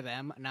thing for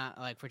them, not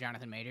like for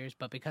Jonathan Majors,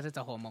 but because it's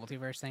a whole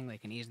multiverse thing, they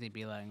can easily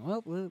be like,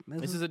 well,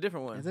 This is a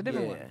different one. It's a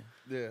different Yeah. one.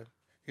 Yeah,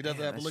 he doesn't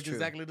Yeah, have to that's look true.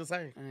 exactly the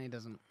same. He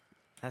doesn't.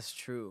 That's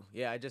true.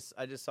 Yeah, I just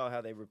saw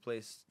how they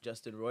replaced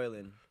Justin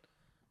Roiland.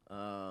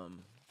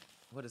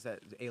 What is that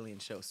alien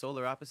show?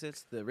 Solar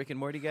Opposites, the Rick and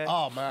Morty guy.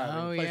 Oh man,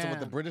 Oh, replace him with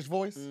yeah. the British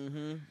voice.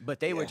 But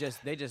they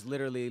just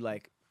literally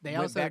like They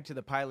went also- back to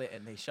the pilot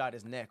and they shot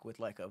his neck with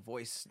like a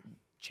voice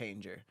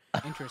changer.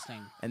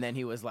 Interesting. And then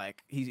he was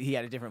like, he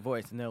had a different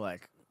voice, and they're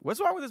like, "What's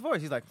wrong with his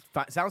voice?" He's like,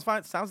 "Sounds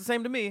fine. Sounds the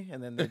same to me."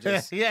 And then they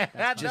just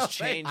just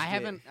changed.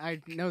 I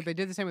know they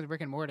did the same with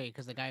Rick and Morty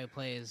because the guy who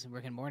plays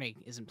Rick and Morty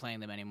isn't playing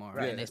them anymore,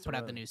 Right, and they put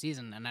out the new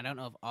season. And I don't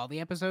know if all the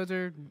episodes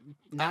are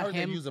I not heard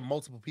him. they're using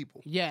multiple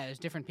people. Yeah, there's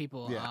different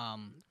people. Yeah.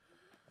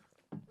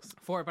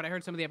 For it, but I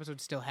heard some of the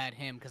episodes still had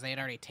him because they had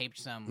already taped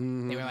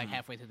some. They were like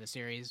halfway through the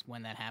series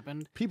when that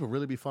happened. People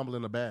really be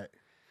fumbling the bag.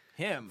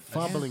 him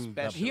Fumbling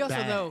the especially. He also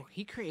bag. though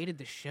he created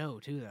the show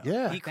too though.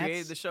 Yeah. He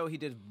created the show. He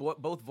did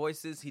both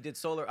voices. He did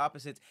Solar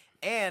Opposites,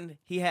 and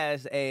he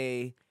has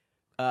a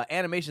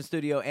animation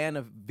studio and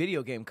a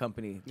video game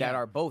company that Yeah.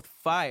 are both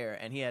fire.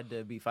 And he had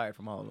to be fired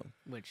from all of them.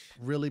 Which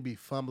Really be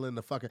fumbling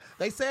the fucking.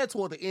 They said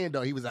toward the end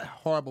though he was a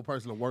horrible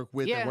person to work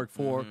with Yeah. and work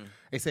for.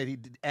 They said he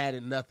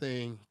added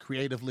nothing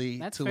creatively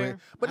That's to fair. it.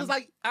 But it's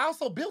like I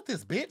also built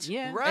this bitch,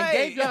 Yeah. and Right.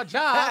 gave y'all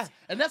jobs,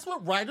 and that's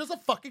what writers are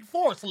fucking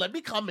for. So let me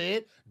come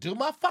in, do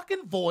my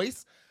fucking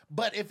voice.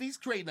 But if he's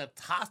creating a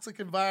toxic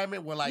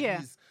environment where like Yeah.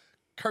 he's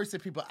cursing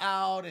people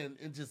out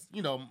and just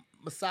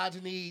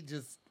misogyny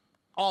just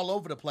all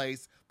over the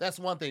place, that's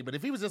one thing. But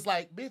if he was just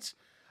like, bitch,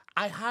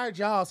 I hired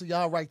y'all so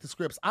y'all write the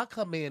scripts. I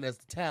come in as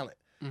the talent.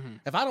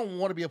 If I don't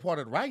want to be a part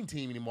of the writing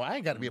team anymore, I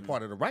ain't got to be a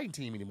part of the writing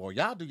team anymore.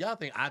 Y'all do y'all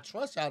thing. I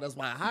trust y'all. That's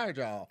why I hired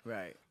y'all.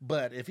 Right.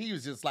 But if he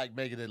was just like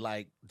making it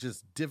like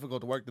just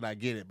difficult to work, then I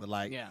get it. But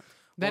like, yeah.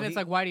 Then Well, it's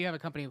like, why do you have a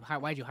company?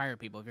 Why'd you hire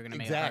people if you're going to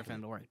make it hard for Exactly.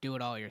 them to work? Do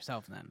it all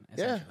yourself then.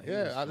 yeah, Essentially.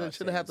 yeah, I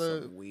shouldn't have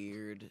to. Some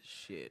weird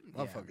shit.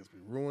 Motherfuckers be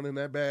ruining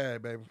that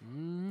bag, baby.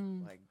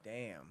 Like,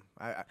 damn.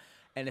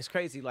 And it's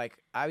crazy. Like,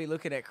 I be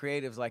looking at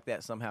creatives like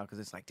that somehow because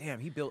it's like, damn,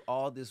 he built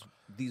all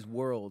these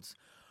worlds.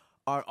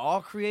 Are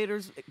all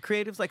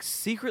creatives like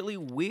secretly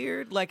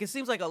weird? Like, it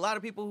seems like a lot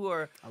of people who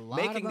are A lot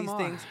of making them these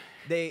are.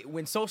 things,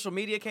 when social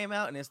media came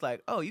out and it's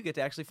like, oh, you get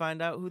to actually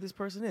find out who this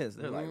person is.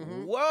 They're like,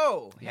 Mm-hmm.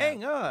 whoa, Yeah.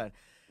 hang on.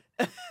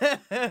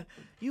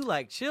 You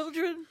like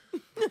children?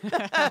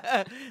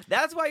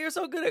 That's why you're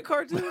so good at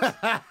cartoons?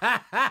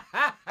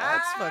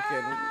 That's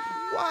fucking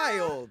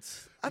wild.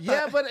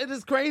 Yeah, but it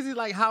is crazy,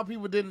 like how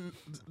people didn't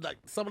like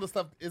some of the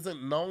stuff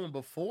isn't known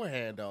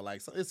beforehand though.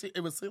 Like, so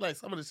it would seem like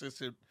some of this shit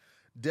should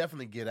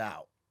definitely get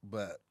out,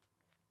 but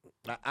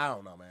I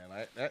don't know,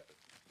 man.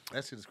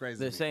 That shit is crazy.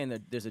 They're to me. saying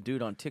that there's a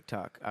dude on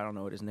TikTok. I don't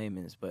know what his name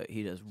is, but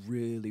he does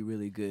really,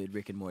 really good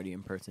Rick and Morty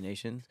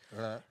impersonations.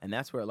 Uh-huh. And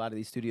that's where a lot of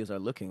these studios are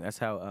looking. That's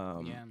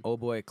how Yeah. old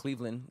boy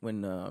Cleveland,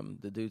 when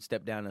the dude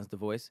stepped down as the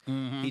voice,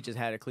 Mm-hmm. he just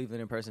had a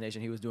Cleveland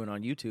impersonation he was doing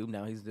on YouTube.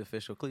 Now he's the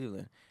official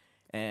Cleveland.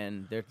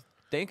 And they're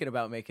thinking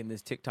about making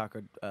this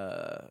TikToker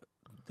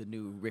the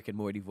new Rick and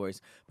Morty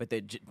voice. But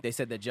they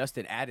said that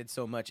Justin added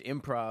so much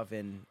improv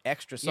and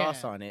extra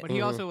sauce on it. But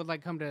he also would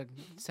like come to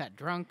set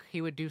drunk. He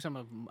would do some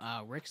of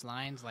Rick's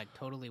lines like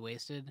totally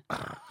wasted.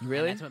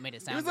 Really? And that's what made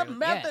it He sound. was a really-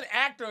 method yeah.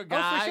 actor, Oh,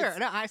 guys. for sure.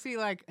 No, I see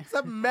like. It's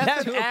a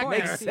method That actor.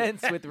 makes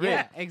sense with Rick.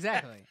 Yeah,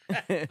 exactly.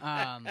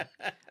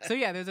 So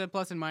yeah, there's a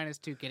plus and minus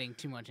to getting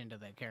too much into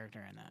the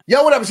character in that.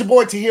 Yo, what up? It's your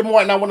boy to hear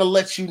more, and I want to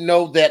let you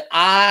know that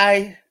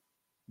I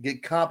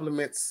get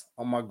compliments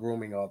on my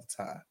grooming all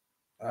the time.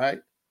 All right,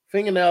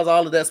 fingernails,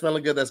 all of that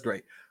smelling good, that's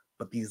great.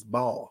 But these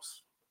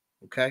balls,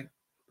 okay,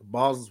 the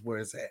balls is where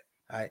it's at.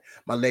 All right,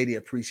 my lady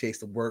appreciates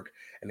the work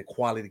and the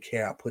quality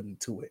care I put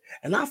into it,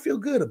 and I feel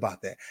good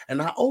about that. And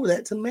I owe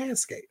that to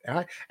Manscaped. All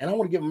right, and I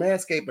want to give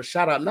Manscaped a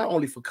shout out not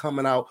only for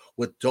coming out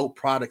with dope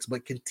products,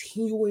 but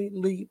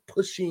continually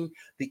pushing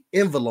the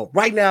envelope.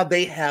 Right now,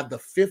 they have the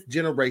 5th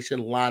generation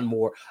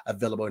lawnmower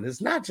available, and it's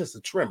not just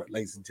a trimmer,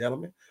 ladies and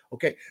gentlemen.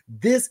 Okay,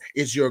 this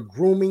is your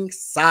grooming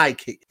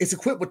sidekick. It's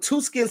equipped with 2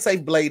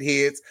 skin-safe blade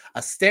heads,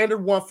 a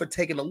standard one for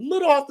taking a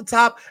little off the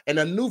top, and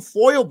a new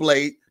foil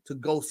blade to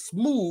go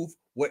smooth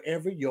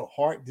wherever your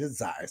heart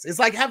desires. It's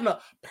like having a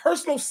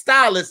personal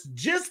stylist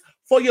just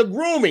for your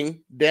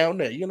grooming down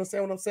there. You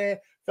understand what I'm saying?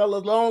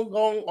 Fellas, long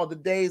gone are the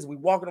days we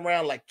walking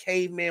around like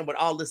cavemen with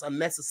all this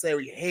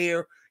unnecessary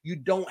hair. You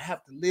don't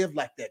have to live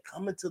like that.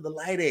 Coming to the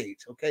light age,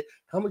 okay?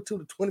 Coming to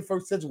the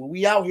 21st century.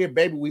 We out here,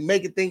 baby. We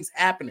making things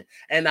happening.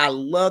 And I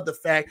love the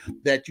fact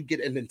that you get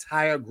an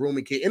entire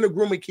grooming kit. In the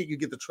grooming kit, you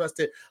get the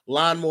trusted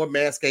lawnmower,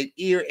 Manscaped,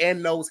 ear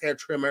and nose hair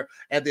trimmer,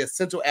 and the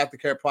essential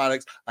aftercare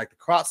products like the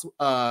crop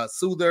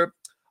soother,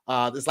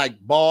 it's like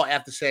ball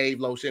aftershave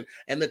lotion,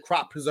 and the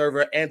crop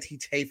preserver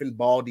anti-chafing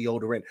ball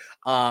deodorant.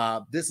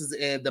 This is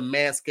in the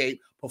Manscaped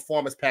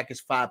Performance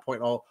Package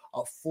 5.0,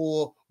 a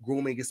full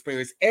grooming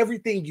experience.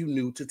 Everything you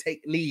need to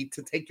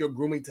take your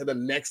grooming to the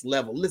next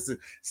level. Listen,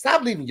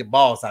 stop leaving your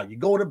balls out. You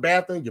go to the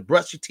bathroom, you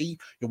brush your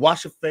teeth, you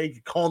wash your face,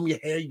 you comb your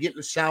hair, you get in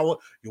the shower,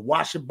 you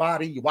wash your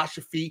body, you wash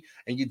your feet,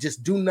 and you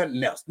just do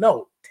nothing else.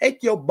 No,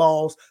 take your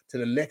balls to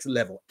the next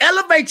level.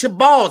 Elevate your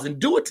balls and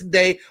do it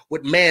today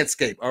with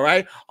Manscaped, all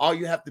right? All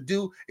you have to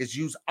do is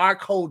use our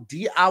code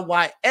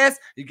DIYS.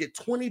 You get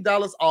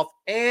 $20 off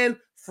and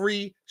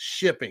free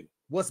shipping.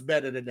 What's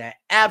better than that?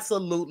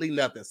 Absolutely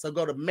nothing. So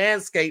go to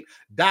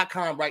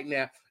manscaped.com right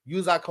now.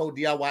 Use our code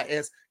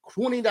DIYS.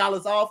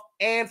 $20 off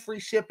and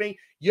free shipping.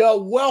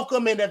 You're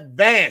welcome in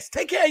advance.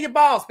 Take care of your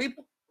balls,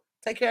 people.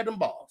 Take care of them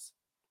balls.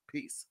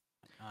 Peace.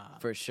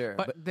 For sure.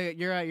 But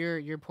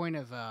your point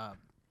of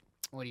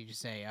what did you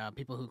say?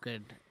 People who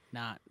could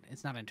not.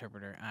 It's not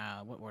interpreter.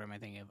 What word am I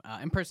thinking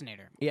of?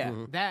 Impersonator.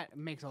 Yeah. That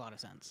makes a lot of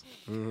sense.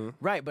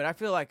 Right, but I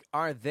feel like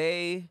are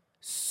they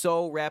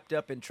so wrapped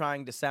up in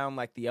trying to sound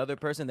like the other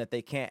person that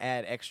they can't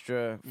add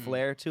extra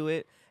flair to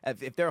it?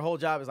 If their whole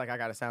job is like, I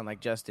gotta sound like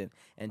Justin,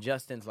 and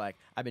Justin's like,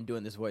 I've been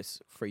doing this voice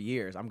for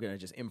years, I'm gonna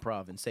just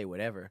improv and say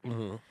whatever.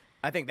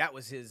 I think that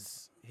was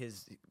his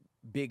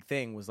big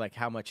thing, was like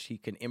how much he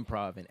can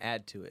improv and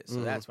add to it.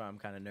 So that's why I'm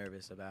kind of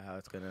nervous about how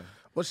it's gonna.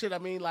 Well, shit, I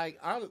mean, like,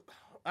 I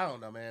don't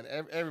know, man.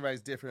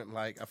 Everybody's different.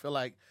 Like, I feel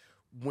like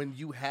when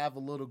you have a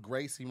little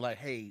grace, you like,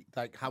 hey,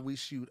 like how we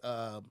shoot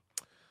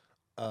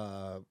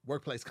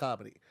workplace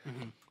comedy.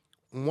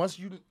 Once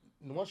you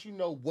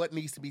know what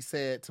needs to be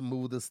said to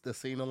move the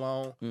scene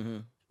along,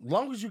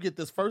 long as you get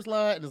this first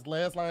line and this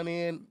last line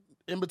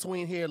in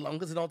between here,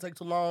 long as it don't take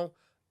too long,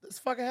 let's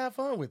fucking have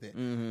fun with it.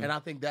 And I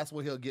think that's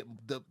what he'll get.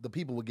 The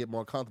people will get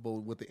more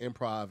comfortable with the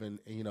improv and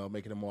you know,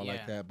 making it more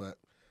like that. But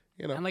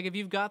you know, And like if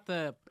you've got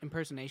the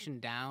impersonation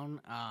down,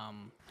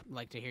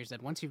 like Tahir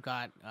said, once you've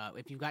got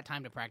if you've got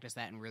time to practice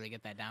that and really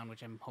get that down,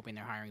 which I'm hoping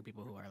they're hiring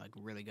people who are like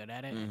really good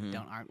at it and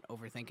aren't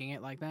overthinking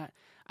it like that.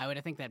 I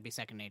think that'd be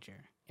second nature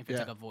if it's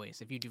like a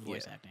voice. If you do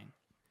voice acting.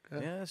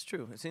 Yeah, that's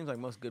true. It seems like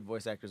most good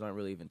voice actors aren't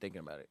really even thinking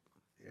about it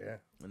yeah.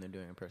 when they're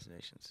doing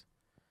impersonations.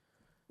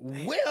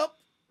 Well,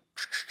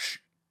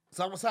 it's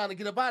almost time to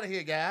get up out of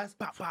here, guys.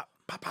 Pop, pop,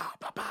 pop, pop,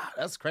 pop, pop.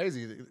 That's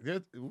crazy. We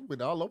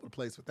went all over the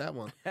place with that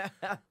one.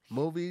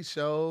 Movies,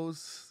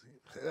 shows,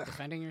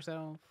 Defending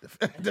yourself.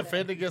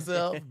 defending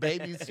yourself,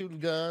 babies shooting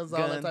guns,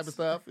 all that type of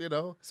stuff. You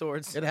know,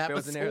 Swords, it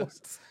happens. arrows and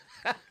arrows.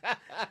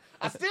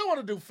 I still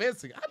want to do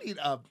fencing.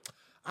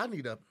 I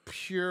need a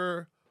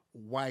pure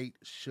white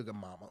sugar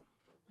mama.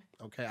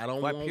 Okay, I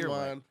don't Why want pure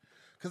white? one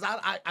because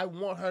I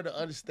want her to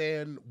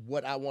understand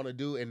what I want to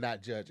do and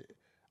not judge it.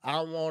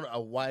 I want a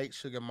white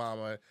sugar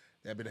mama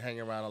that been hanging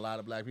around a lot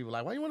of black people.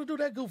 Like, why you want to do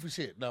that goofy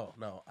shit? No.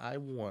 I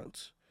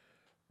want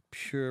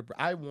pure.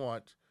 I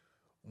want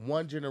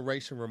one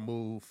generation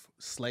removed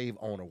slave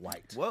owner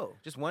white. Whoa,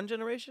 just one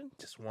generation?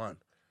 Just one.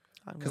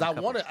 I'm Because gonna I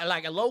couple. want it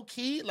like a low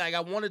key. Like I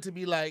want it to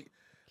be like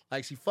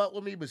she fuck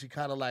with me, but she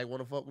kind of like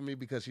want to fuck with me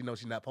because she knows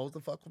she's not supposed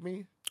to fuck with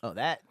me. Oh,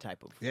 that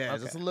type of. Yeah,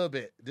 okay. just a little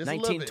bit. Just a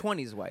little bit.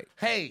 1920s white.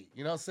 Hey,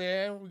 you know what I'm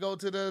saying? We go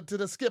to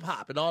the skip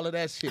hop and all of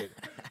that shit.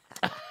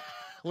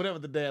 Whatever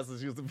the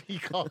dances used to be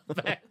called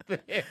back then.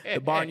 The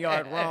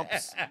barnyard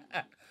romps.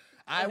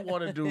 I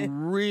want to do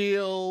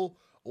real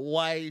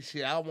white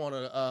shit. I want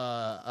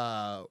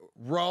to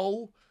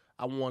row.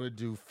 I want to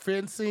do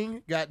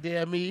fencing.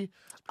 Goddamn me.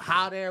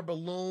 Hot air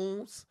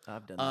balloons.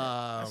 I've done that.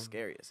 That's Um,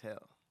 scary as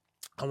hell.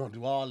 I want to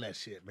do all that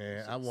shit,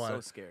 man. I want. So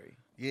scary.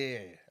 Yeah,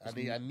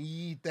 I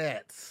need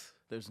that.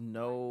 There's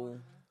no.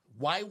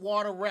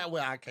 Whitewater rat.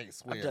 Well, I can't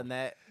swim. I've done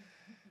that.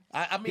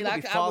 I mean, People I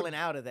be would- falling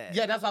out of that.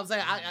 Yeah, that's what I'm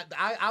saying.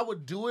 I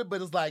would do it,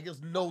 but it's like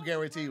it's no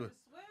guarantee. Swim,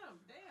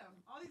 damn,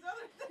 all these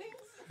other things.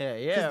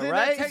 Yeah, Then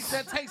right.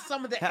 that takes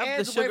some of the Have the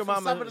edge away sugar from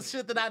mama some of the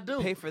shit that I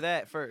do. Pay for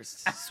that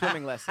first.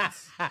 Swimming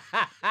lessons.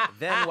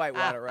 Then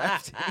whitewater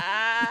rafting.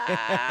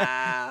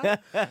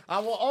 I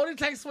will only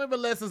take swimming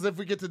lessons if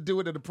we get to do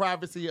it in the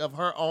privacy of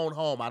her own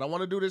home. I don't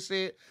want to do this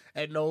shit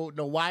at no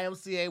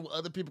YMCA where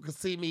other people can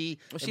see me.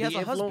 Well, and she has be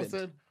a husband.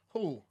 influencing.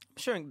 Who? I'm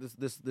sure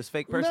this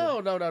fake person.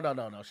 No.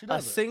 She A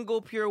doesn't.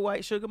 single pure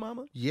white sugar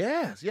mama?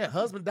 Yes, yeah.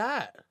 Husband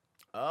died.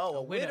 Oh,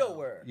 a widow.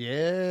 widower.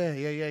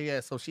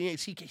 Yeah. So she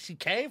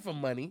came from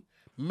money,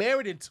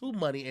 married into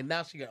money, and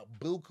now she got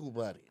buku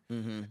money,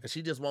 Mm-hmm. and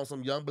she just wants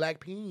some young black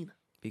peen.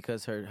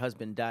 Because her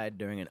husband died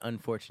during an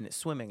unfortunate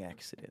swimming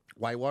accident.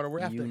 Whitewater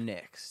rafting. You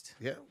next.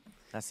 Yeah.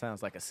 That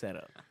sounds like a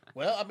setup.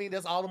 Well, I mean,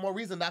 that's all the more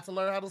reason not to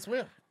learn how to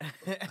swim.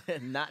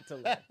 Not to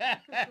learn.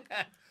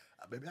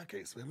 Baby, I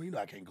can't swim. You know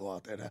I can't go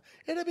out there now.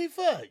 It'll be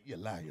fun. You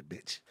lying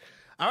bitch.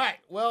 All right.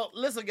 Well,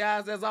 listen,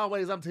 guys. As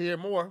always, I'm Tahir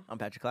Moore. I'm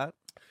Patrick Cloud.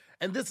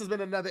 And this has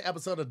been another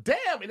episode of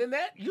Damn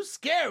Internet. You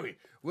scary.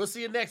 We'll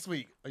see you next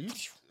week. Are you...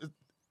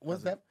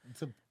 What's that?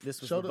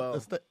 This was Show the bow.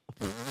 the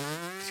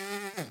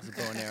It's a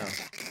bow and arrow.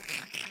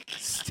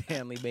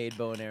 Stanley made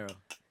bow and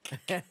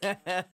arrow.